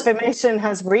 digital transformation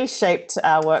has reshaped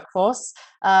our workforce.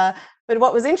 But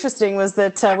what was interesting was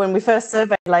that when we first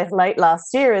surveyed late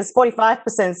last year, is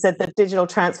 45% said that digital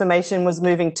transformation was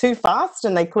moving too fast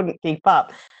and they couldn't keep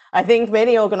up. I think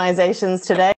many organizations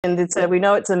today, and we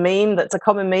know it's a meme, that's a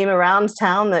common meme around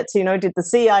town, that, did the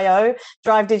CIO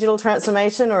drive digital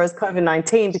transformation or is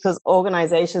COVID-19, because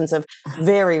organizations have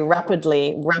very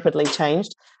rapidly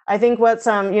changed. I think what's,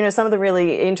 some of the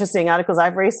really interesting articles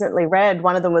I've recently read,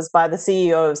 one of them was by the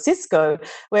CEO of Cisco,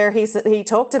 where he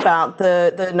talked about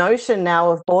the notion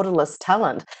now of borderless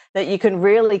talent, that you can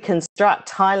really construct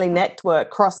highly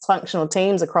networked cross-functional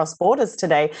teams across borders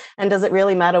today. And does it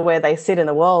really matter where they sit in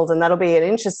the world? And that'll be an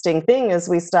interesting thing as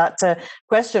we start to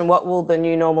question what will the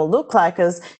new normal look like,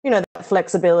 as, that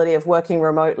flexibility of working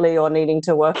remotely or needing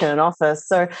to work in an office.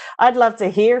 So I'd love to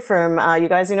hear from you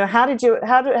guys, how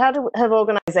have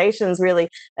organizations really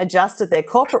adjusted their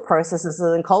corporate processes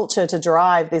and culture to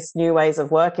drive this new ways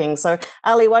of working? So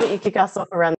Ali, why don't you kick us off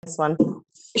around this one?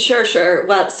 Sure.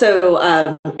 Well,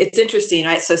 so it's interesting,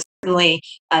 right? So certainly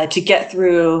to get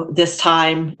through this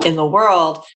time in the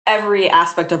world, every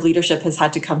aspect of leadership has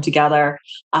had to come together.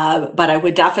 But I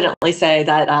would definitely say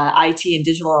that IT and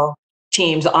digital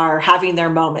teams are having their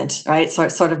moment, right? So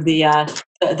it's sort of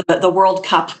the World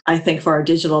Cup, I think, for our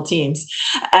digital teams.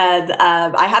 And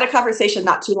I had a conversation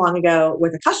not too long ago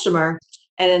with a customer,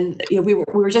 and we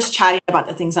were just chatting about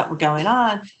the things that were going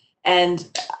on.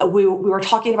 And we were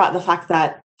talking about the fact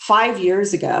that 5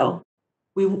 years ago,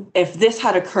 if this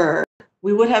had occurred,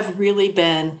 we would have really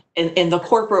been in the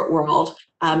corporate world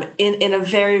in a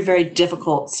very, very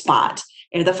difficult spot.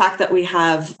 And the fact that we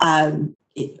have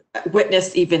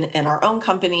witnessed even in our own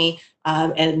company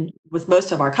and with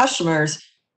most of our customers,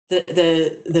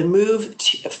 the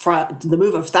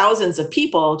move of thousands of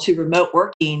people to remote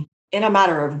working in a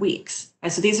matter of weeks.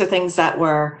 And so these are things that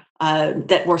were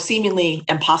seemingly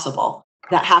impossible,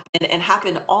 that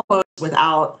happened almost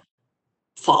without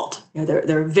fault.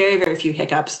 There are very, very few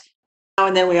hiccups. Now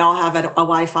and then we all have a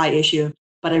Wi-Fi issue,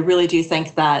 but I really do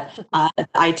think that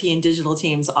IT and digital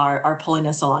teams are pulling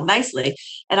us along nicely.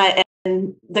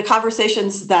 And the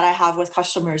conversations that I have with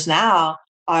customers now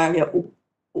are,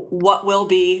 what will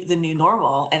be the new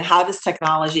normal, and how does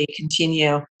technology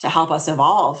continue to help us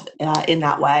evolve in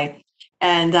that way?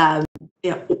 And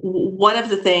one of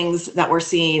the things that we're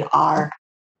seeing are,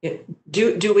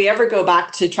 do we ever go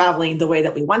back to traveling the way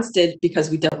that we once did because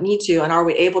we don't need to? And are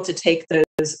we able to take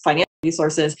those financial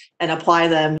resources and apply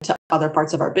them to other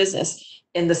parts of our business?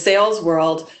 In the sales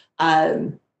world,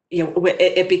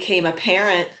 it became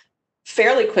apparent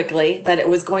fairly quickly that it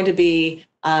was going to be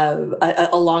a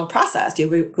long process.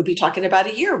 We could be talking about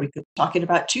a year, we could be talking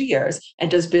about 2 years, and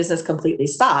does business completely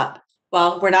stop?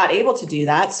 Well, we're not able to do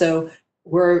that. So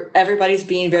everybody's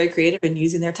being very creative in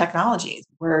using their technologies.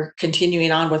 We're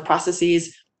continuing on with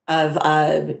processes of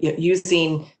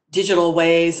using digital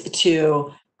ways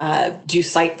to do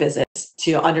site visits,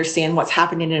 to understand what's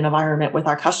happening in an environment with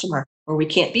our customer, where we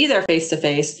can't be there face to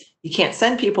face. You can't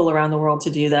send people around the world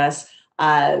to do this.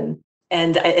 And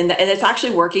it's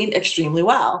actually working extremely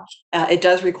well. It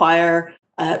does require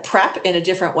prep in a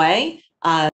different way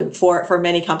for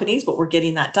many companies, but we're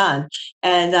getting that done.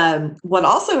 And what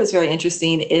also is very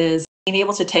interesting is being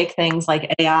able to take things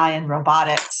like AI and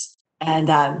robotics and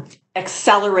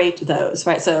accelerate those,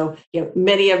 right? So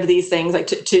many of these things, like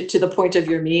to the point of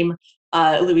your meme,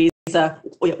 Louisa,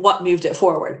 what moved it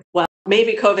forward? Well,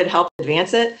 maybe COVID helped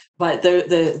advance it, but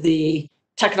the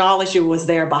technology was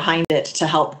there behind it to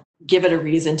help give it a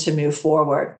reason to move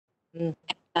forward.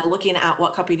 Looking at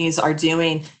what companies are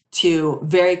doing to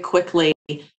very quickly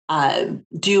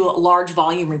do large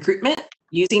volume recruitment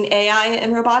using AI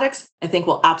and robotics, I think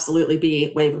will absolutely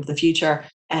be wave of the future.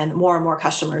 And more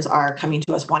customers are coming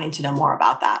to us wanting to know more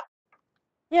about that.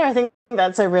 Yeah, I think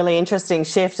that's a really interesting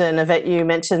shift. And Yvette, you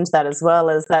mentioned that as well,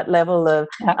 as that level of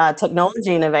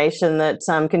technology innovation that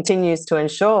continues to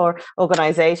ensure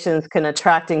organizations can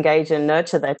attract, engage, and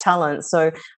nurture their talent.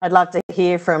 So I'd love to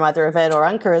hear from either Yvette or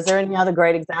Anka. Is there any other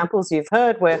great examples you've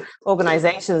heard where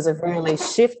organizations have really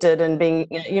shifted and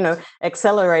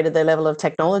accelerated their level of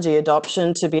technology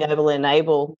adoption to be able to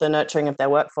enable the nurturing of their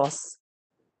workforce?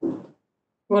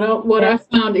 What I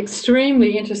found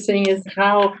extremely interesting is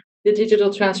how the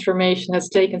digital transformation has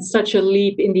taken such a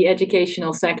leap in the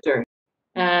educational sector.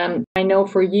 I know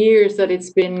for years that it's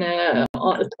been a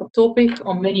topic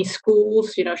on many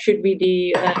schools. Should we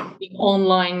be doing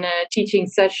online teaching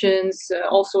sessions,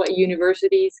 also at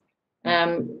universities?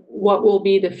 What will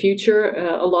be the future?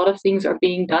 A lot of things are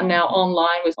being done now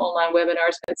online with online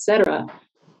webinars, etc.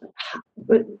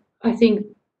 But I think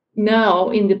now,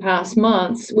 in the past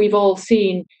months, we've all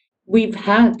seen we've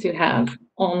had to have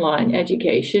online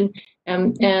education.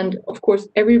 And of course,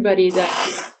 everybody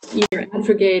that's either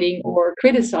advocating or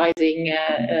criticizing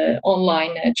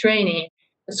online training,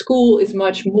 a school is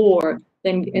much more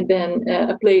than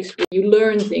a place where you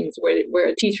learn things, where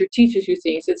a teacher teaches you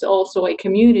things. It's also a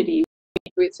community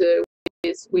with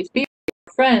peers,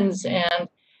 friends,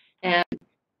 and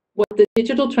what the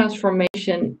digital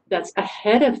transformation that's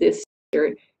ahead of this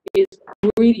year is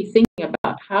really thinking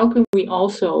about how can we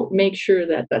also make sure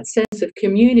that that sense of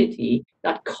community,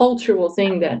 that cultural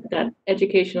thing that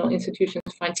educational institutions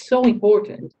find so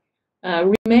important,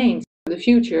 remains for the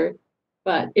future,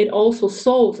 but it also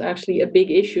solves actually a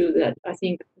big issue that I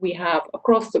think we have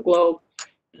across the globe.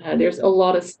 There's a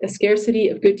lot of a scarcity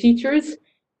of good teachers,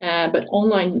 but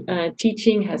online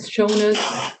teaching has shown us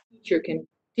that a teacher can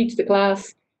teach the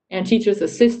class, and teachers'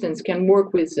 assistants can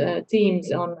work with teams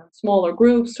on smaller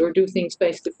groups or do things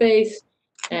face-to-face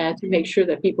to make sure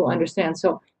that people understand.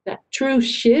 So that true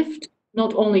shift,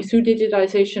 not only through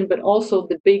digitization, but also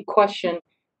the big question,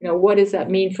 what does that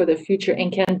mean for the future? And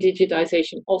can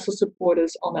digitization also support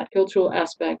us on that cultural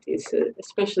aspect, is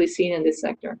especially seen in this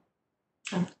sector.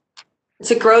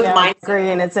 It's a growth mindset. I agree,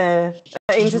 and it's an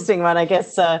interesting one. I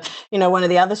guess, one of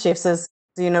the other shifts is,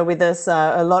 with this,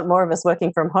 a lot more of us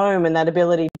working from home, and that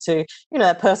ability to,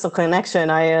 that personal connection.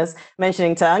 I was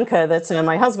mentioning to Anka that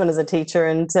my husband is a teacher,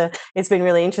 and it's been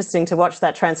really interesting to watch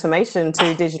that transformation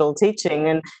to digital teaching,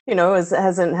 and,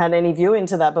 hasn't had any view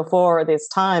into that before this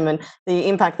time, and the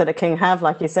impact that it can have,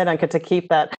 like you said, Anka, to keep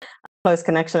that close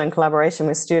connection and collaboration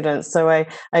with students. So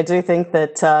I do think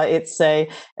that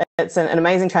it's an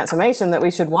amazing transformation that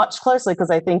we should watch closely, because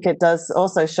I think it does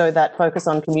also show that focus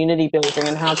on community building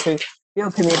and how to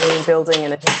build community building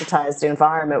in a digitized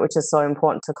environment, which is so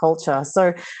important to culture.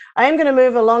 So I am going to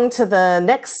move along to the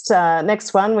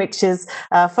next one, which is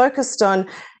focused on,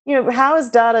 how is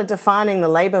data defining the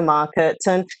labour market?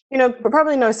 And,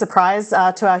 probably no surprise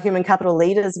to our human capital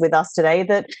leaders with us today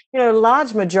that,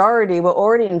 large majority were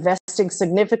already investing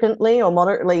significantly or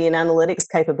moderately in analytics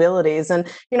capabilities. And,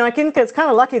 I think it's kind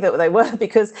of lucky that they were,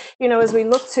 because, as we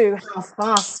look to how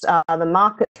fast the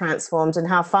market transformed and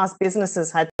how fast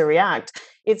businesses had to react,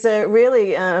 it's a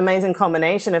really amazing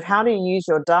combination of how do you use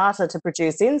your data to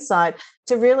produce insight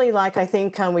to really, like I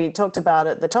think we talked about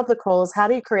at the top of the call, is how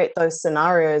do you create those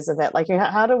scenarios of it? Like,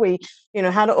 how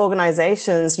do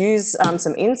organizations use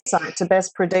some insight to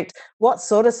best predict what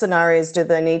sort of scenarios do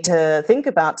they need to think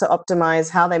about to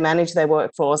optimize how they manage their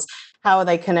workforce? How are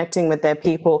they connecting with their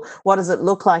people? What does it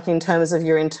look like in terms of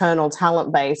your internal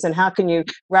talent base? And how can you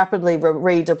rapidly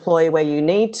redeploy where you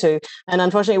need to? And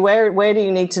unfortunately, where do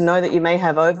you need to know that you may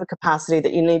have overcapacity,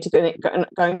 that you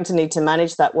going to need to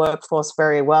manage that workforce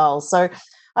very well? So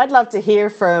I'd love to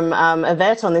hear from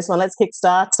Yvette on this one. Let's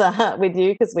kickstart with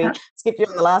you, because we skipped you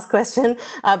on the last question.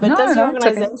 Does your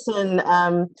organisation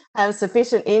have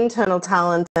sufficient internal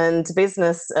talent and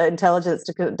business intelligence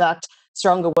to conduct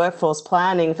stronger workforce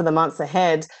planning for the months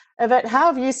ahead? Yvette, how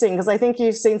have you seen, because I think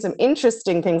you've seen some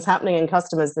interesting things happening in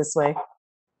customers this week.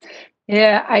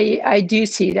 Yeah, I do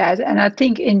see that. And I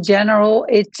think in general,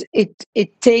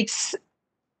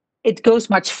 it goes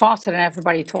much faster than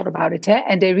everybody thought about it.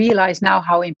 And they realize now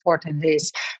how important it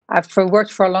is. I've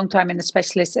worked for a long time in the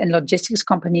specialists and logistics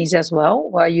companies as well,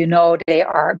 where they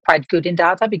are quite good in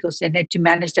data because they need to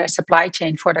manage their supply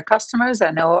chain for the customers.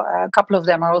 I know a couple of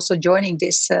them are also joining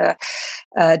this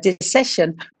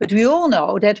session. But we all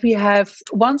know that we have,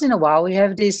 once in a while, we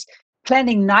have this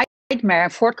planning nightmare,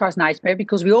 forecast nightmare,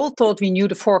 because we all thought we knew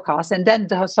the forecast, and then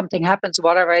something happens,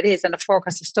 whatever it is, and the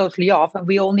forecast is totally off, and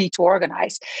we all need to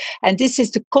organize. And this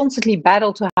is the constantly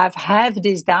battle to have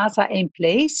this data in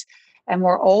place. And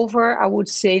moreover, I would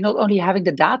say not only having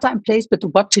the data in place, but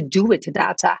what to do with the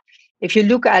data. If you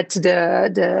look at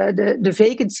the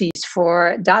vacancies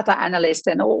for data analysts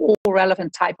and all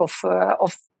relevant type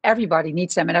of everybody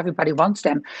needs them and everybody wants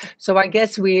them. So I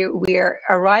guess we're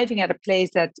arriving at a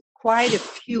place that quite a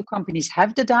few companies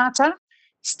have the data,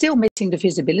 still missing the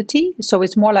visibility. So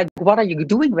it's more like, what are you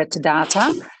doing with the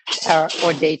data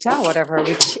or data, whatever,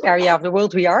 which area of the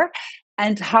world we are,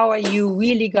 and how are you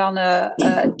really gonna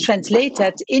translate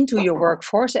that into your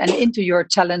workforce and into your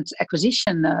talent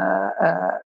acquisition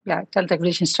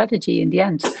strategy in the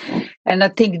end. And I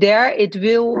think there it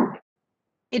will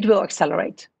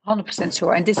accelerate, 100%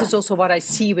 sure. And this is also what I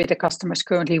see with the customers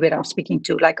currently that I'm speaking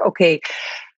to. Like, okay,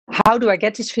 how do I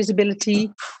get this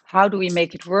visibility? How do we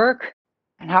make it work?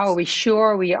 And how are we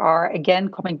sure we are, again,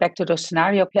 coming back to those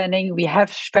scenario planning? We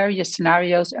have various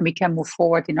scenarios and we can move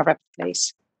forward in a rapid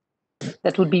pace.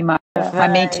 That would be my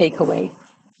main takeaway.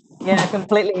 Yeah, I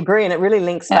completely agree. And it really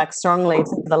links back strongly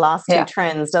to the last two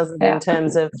trends, doesn't it? In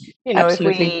terms of,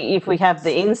 if we have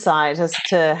the insight as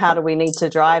to how do we need to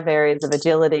drive areas of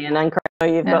agility. And Anka, I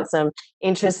know you've got some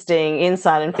interesting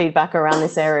insight and feedback around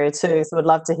this area too. So I'd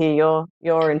love to hear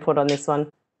your input on this one.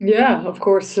 Yeah, of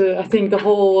course. I think the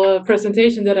whole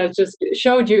presentation that I just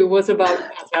showed you was about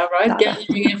data, right?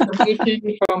 Gathering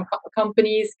information from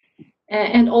companies.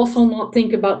 And also not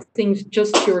think about things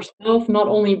just yourself, not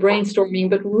only brainstorming,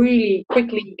 but really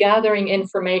quickly gathering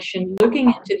information, looking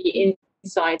into the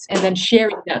insights, and then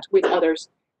sharing that with others.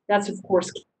 That's, of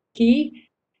course, key.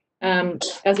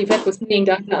 As Yvette was saying,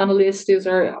 data analysts, those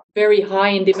are very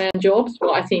high in demand jobs.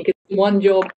 Well, I think it's one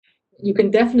job you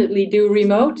can definitely do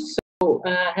remote. So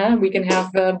we can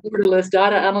have borderless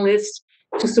data analysts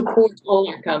to support all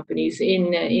our companies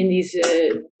in these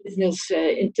business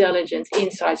intelligence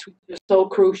insights, which are so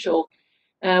crucial.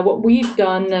 What we've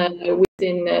done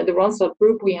within the Randstad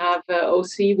Group, we have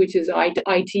OC, which is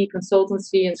IT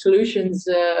consultancy and solutions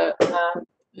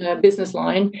business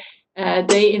line.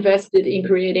 They invested in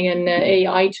creating an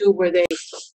AI tool where they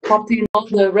popped in all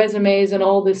the resumes and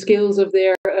all the skills of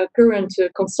their current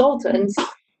consultants.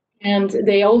 And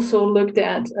they also looked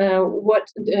at what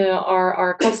are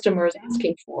our customers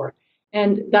asking for.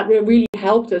 And that really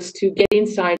helped us to get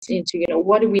insights into,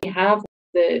 what do we have,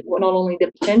 not only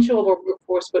the potential of our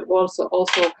workforce, but also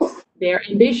their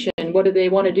ambition. What do they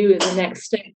want to do as a next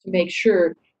step to make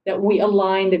sure that we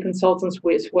align the consultants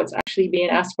with what's actually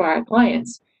being asked by our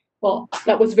clients? Well,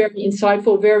 that was very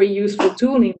insightful, very useful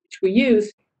tooling which we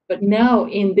use. But now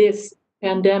in this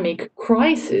pandemic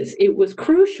crisis, it was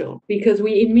crucial because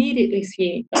we immediately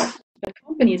see that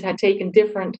companies had taken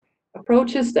different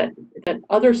approaches, that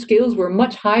other skills were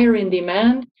much higher in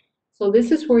demand. So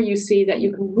this is where you see that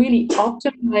you can really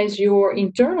optimize your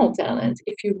internal talent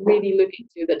if you really look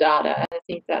into the data. And I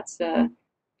think that's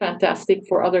fantastic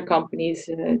for other companies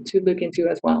to look into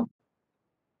as well.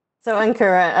 So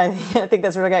Anka, I think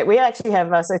that's really great. We actually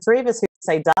have so three of us who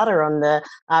say data on the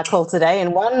call today,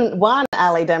 and one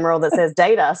Ali Demerol that says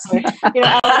data. So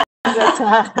Ali,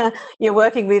 that you're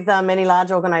working with many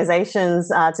large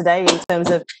organizations today in terms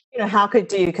of how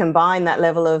do you combine that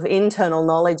level of internal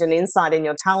knowledge and insight in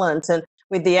your talent and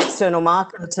with the external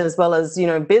market, as well as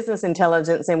business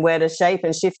intelligence and where to shape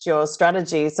and shift your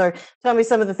strategy. So tell me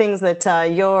some of the things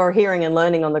that you're hearing and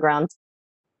learning on the ground.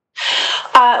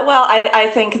 Well, I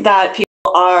think that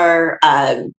people are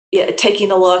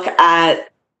taking a look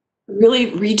at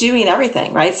really redoing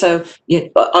everything, right? So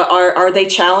are they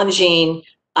challenging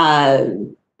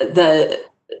and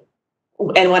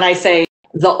when I say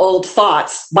the old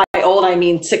thoughts, by old I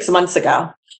mean 6 months ago,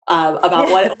 about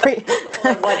what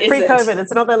pre-COVID.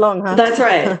 It's not that long, huh? That's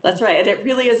right. And it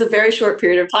really is a very short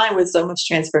period of time with so much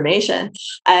transformation.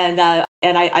 And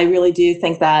I really do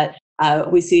think that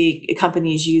we see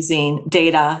companies using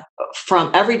data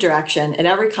from every direction, and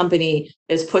every company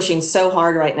is pushing so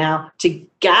hard right now to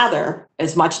gather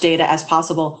as much data as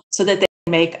possible so that they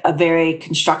can make a very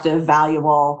constructive,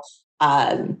 valuable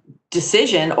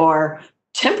decision or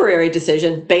temporary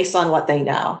decision based on what they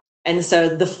know. And so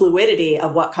the fluidity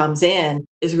of what comes in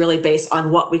is really based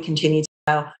on what we continue to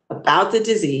know about the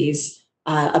disease,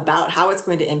 about how it's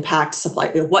going to impact supply.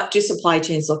 What do supply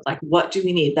chains look like? What do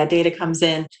we need? That data comes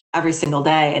in every single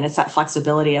day, and it's that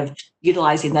flexibility of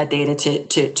utilizing that data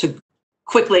to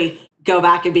quickly go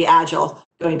back and be agile,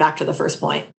 going back to the first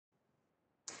point.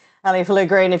 Ali, fully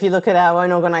agree. And if you look at our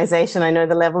own organization, I know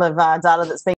the level of data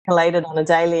that's being collated on a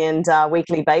daily and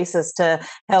weekly basis to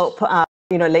help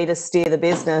leaders steer the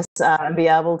business and be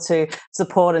able to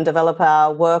support and develop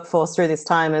our workforce through this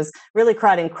time is really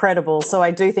quite incredible. So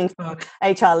I do think for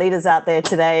HR leaders out there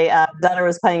today, data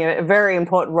is playing a very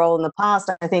important role in the past.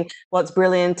 I think what's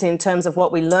brilliant in terms of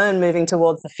what we learn moving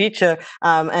towards the future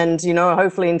and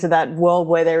hopefully into that world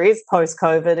where there is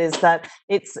post-COVID is that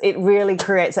it really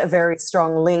creates a very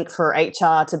strong link for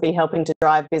HR to be helping to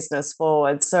drive business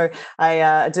forward. So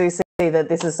I do see that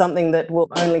this is something that will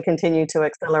only continue to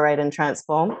accelerate and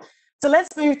transform. So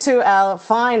let's move to our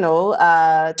final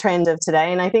trend of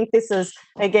today, and I think this is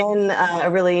again a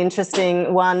really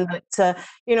interesting one. But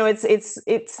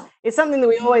it's something that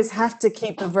we always have to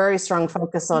keep a very strong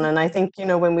focus on. And I think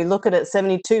when we look at it,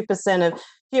 72% of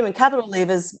human capital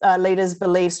leaders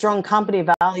believe strong company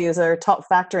values are a top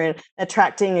factor in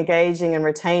attracting, engaging, and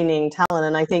retaining talent.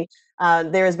 And I think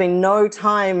there has been no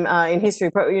time in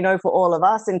history, for all of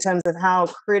us in terms of how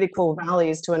critical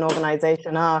values to an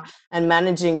organization are and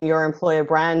managing your employer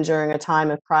brand during a time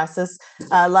of crisis.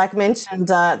 Like mentioned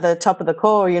at the top of the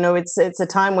call, it's a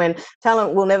time when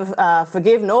talent will never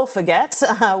forgive nor forget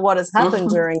what has happened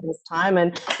during this time.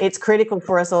 And it's critical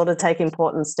for us all to take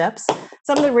important steps.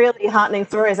 Some of the really heartening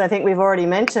stories I think we've already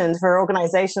mentioned for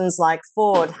organizations like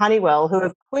Ford, Honeywell, who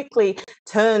have quickly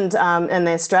turned in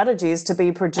their strategies to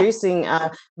be producing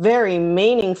very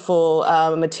meaningful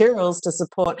materials to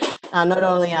support not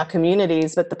only our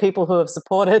communities, but the people who have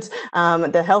supported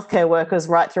the healthcare workers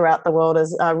right throughout the world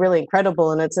is really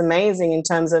incredible. And it's amazing in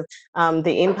terms of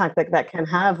the impact that can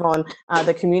have on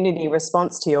the community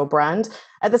response to your brand.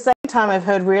 At the same time, I've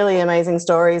heard really amazing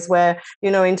stories where,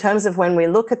 in terms of when we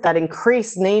look at that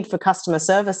increased need for customer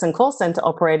service and call center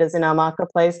operators in our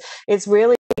marketplace, it's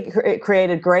really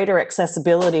created greater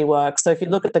accessibility work. So if you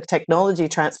look at the technology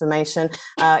transformation,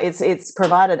 it's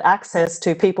provided access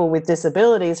to people with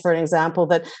disabilities, for an example,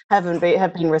 that have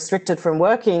been restricted from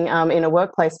working in a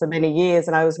workplace for many years.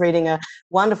 And I was reading a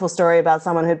wonderful story about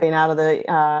someone who'd been out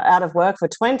of work for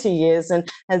 20 years, and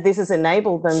this has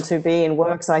enabled them to be in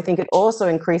work. So I think it also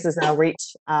increases our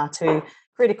reach to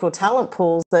critical talent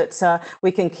pools that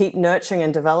we can keep nurturing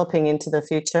and developing into the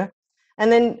future.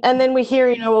 And then we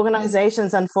hear,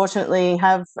 organizations unfortunately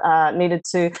have needed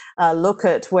to look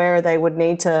at where they would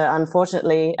need to,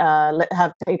 unfortunately,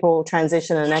 have people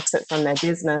transition and exit from their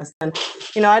business. And,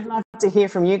 I'd love to hear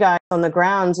from you guys on the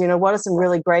ground, what are some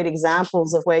really great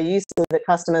examples of where you see that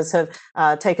customers have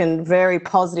taken very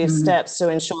positive steps to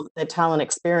ensure that their talent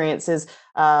experience is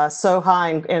so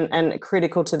high and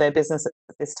critical to their business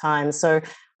at this time. So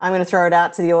I'm going to throw it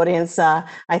out to the audience. I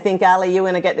think, Ali, you're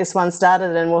going to get this one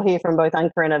started, and we'll hear from both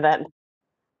Anka and Yvette.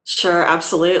 Sure,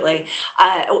 absolutely.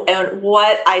 And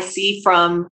what I see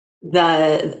from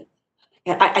the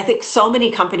I think so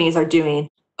many companies are doing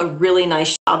a really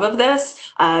nice job of this,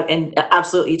 and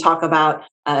absolutely talk about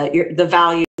the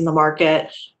values in the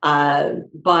market,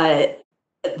 but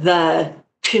the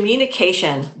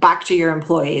communication back to your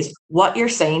employees, what you're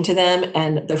saying to them,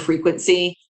 and the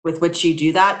frequency with which you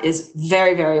do that is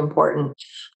very, very important.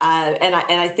 And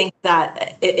I think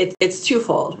that it's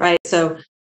twofold, right? So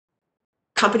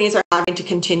companies are having to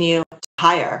continue to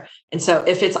hire. And so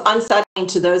if it's unsettling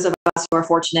to those of us who are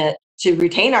fortunate to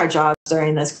retain our jobs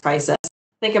during this crisis,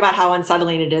 think about how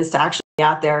unsettling it is to actually be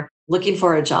out there looking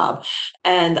for a job.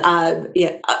 And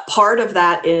part of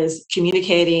that is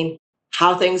communicating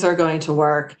how things are going to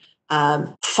work,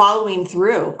 following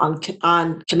through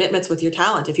on commitments with your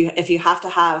talent. If you have to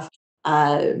have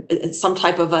some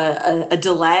type of a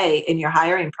delay in your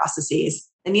hiring processes,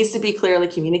 it needs to be clearly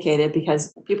communicated,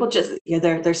 because people just,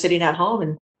 they're sitting at home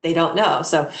and they don't know.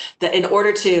 So in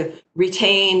order to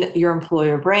retain your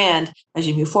employer brand as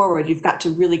you move forward, you've got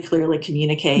to really clearly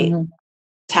communicate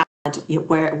talent,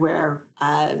 where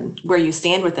you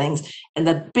stand with things. And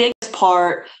the biggest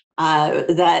part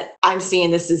that I'm seeing,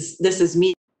 this is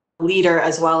me, leader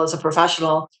as well as a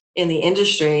professional in the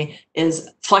industry, is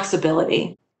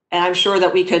flexibility. And I'm sure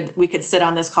that we could sit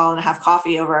on this call and have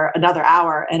coffee over another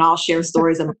hour, and all share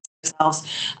stories of ourselves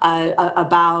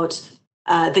about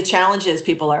the challenges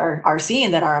people are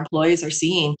seeing, that our employees are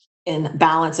seeing in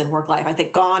balance and work life. I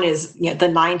think gone is the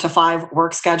 9 to 5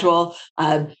 work schedule.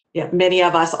 Many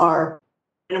of us are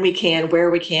when we can, where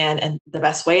we can, and the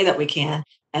best way that we can.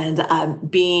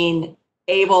 And being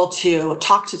able to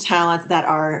talk to talent that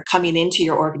are coming into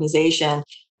your organization,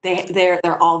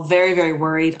 they're all very, very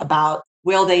worried about,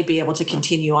 will they be able to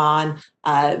continue on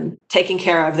taking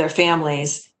care of their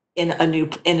families in a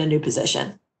new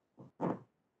position?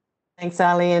 Thanks,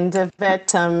 Ali. And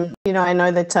Yvette, I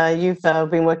know that you've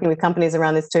been working with companies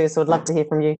around this too, so I'd love to hear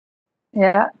from you.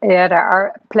 Yeah, there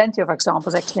are plenty of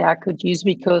examples actually I could use,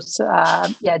 because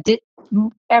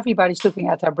everybody's looking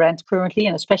at their brand currently,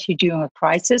 and especially during a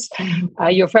crisis.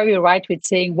 You're very right with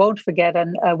saying won't forget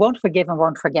and won't forgive and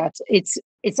won't forget. It's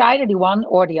either the one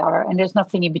or the other, and there's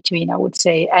nothing in between, I would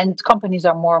say. And companies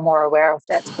are more and more aware of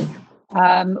that.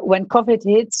 When COVID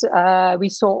hit, we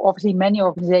saw obviously many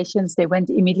organizations, they went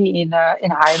immediately in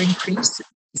hiring freeze.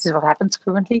 This is what happens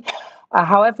currently.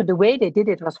 However, the way they did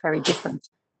it was very different.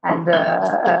 And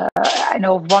I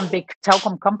know of one big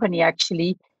telecom company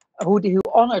actually who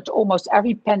honored almost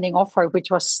every pending offer which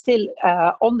was still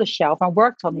on the shelf, and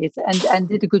worked on it and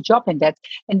did a good job in that.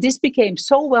 And this became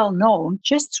so well known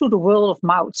just through the word of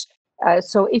mouth.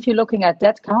 So if you're looking at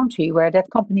that country where that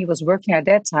company was working at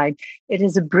that time, it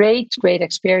is a great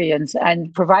experience.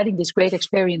 And providing this great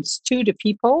experience to the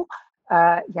people,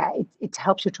 it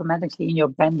helps you tremendously in your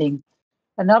branding.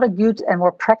 Another good and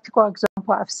more practical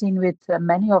example I've seen with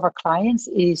many of our clients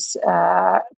is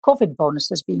COVID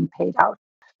bonuses being paid out.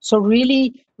 So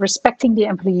really respecting the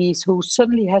employees who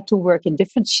suddenly had to work in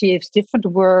different shifts, different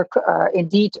work,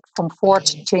 indeed from Ford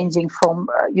changing from,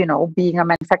 being a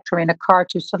manufacturer in a car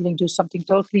to suddenly do something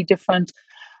totally different,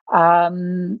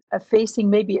 facing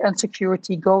maybe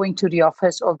insecurity, going to the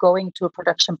office or going to a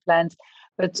production plant.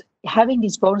 But having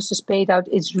these bonuses paid out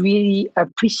is really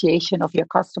appreciation of your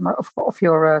customer, of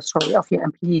your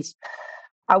employees.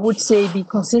 I would say be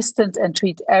consistent and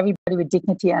treat everybody with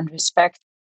dignity and respect.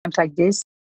 Times like this,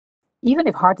 even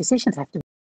if hard decisions have to be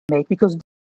made, because you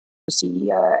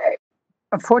see,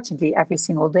 unfortunately, every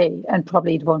single day, and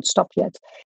probably it won't stop yet.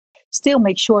 Still,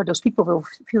 make sure those people will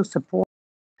feel support.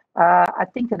 I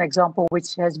think an example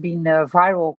which has been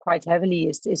viral quite heavily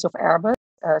is of Airbus.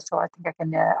 So I think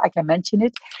I can mention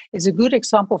it. It's a good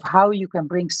example of how you can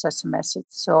bring such a message.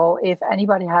 So if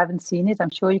anybody haven't seen it, I'm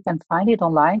sure you can find it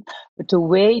online. But the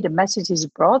way the message is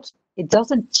brought, it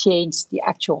doesn't change the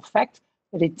actual fact,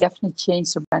 but it definitely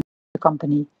changes the brand of the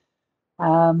company.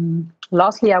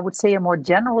 Lastly, I would say a more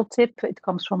general tip. It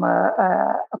comes from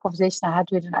a conversation I had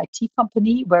with an IT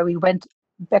company where we went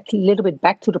back a little bit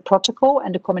back to the protocol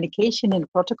and the communication in the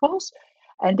protocols.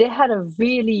 And they had a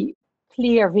really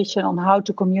clear vision on how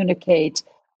to communicate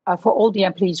for all the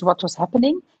employees what was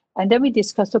happening. And then we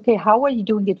discussed, okay, how are you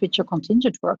doing it with your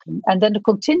contingent work? And then the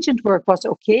contingent work was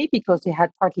okay because they had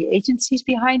partly agencies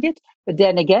behind it. But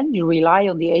then again, you rely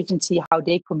on the agency, how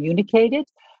they communicated.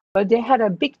 But they had a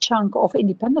big chunk of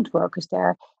independent workers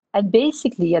there. And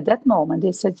basically at that moment,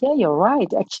 they said, yeah, you're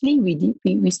right. Actually,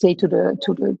 we stay to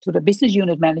the business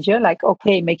unit manager, like,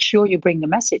 okay, make sure you bring the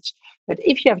message. But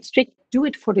if you have strict, do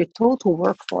it for the total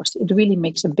workforce. It really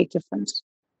makes a big difference.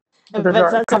 That's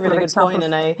a really good point.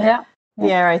 And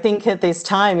Yeah, I think at this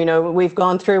time, we've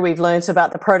gone through, we've learned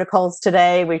about the protocols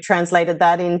today, we've translated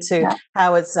that into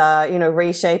how it's,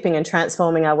 reshaping and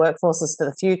transforming our workforces for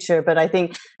the future. But I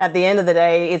think at the end of the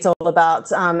day, it's all about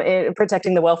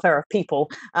protecting the welfare of people.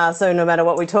 So no matter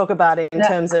what we talk about in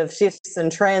terms of shifts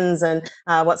and trends and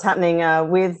what's happening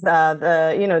with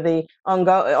the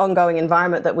ongoing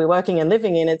environment that we're working and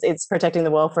living in, it's protecting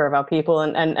the welfare of our people,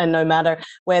 and no matter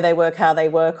where they work, how they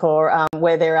work, or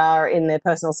where they are in their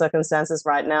personal circumstances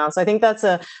right now. So I think that's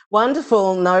a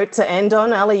wonderful note to end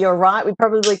on. Ali, you're right. We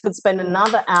probably could spend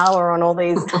another hour on all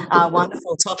these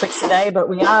wonderful topics today, but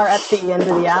we are at the end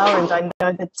of the hour, and I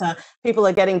know that people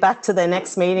are getting back to their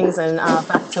next meetings and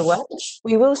back to work.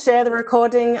 We will share the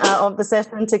recording of the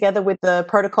session together with the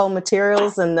protocol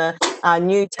materials and the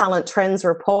new talent trends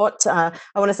report. I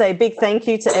want to say a big thank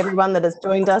you to everyone that has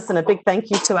joined us, and a big thank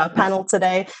you to our panel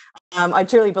today. I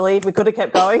truly believe we could have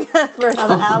kept going for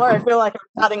another hour. I feel like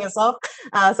I'm cutting us off.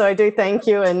 So I do thank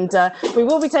you. And we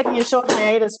will be taking a short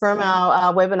hiatus from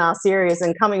our webinar series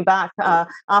and coming back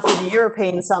after the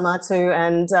European summer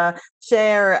and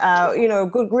share,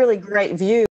 really great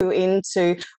view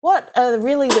into what are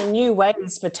really the new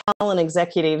ways for talent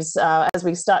executives as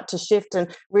we start to shift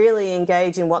and really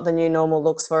engage in what the new normal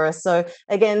looks for us. So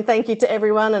again, thank you to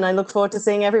everyone, and I look forward to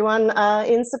seeing everyone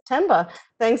in September.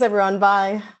 Thanks, everyone.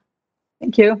 Bye.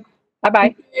 Thank you.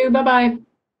 Bye-bye. Bye-bye.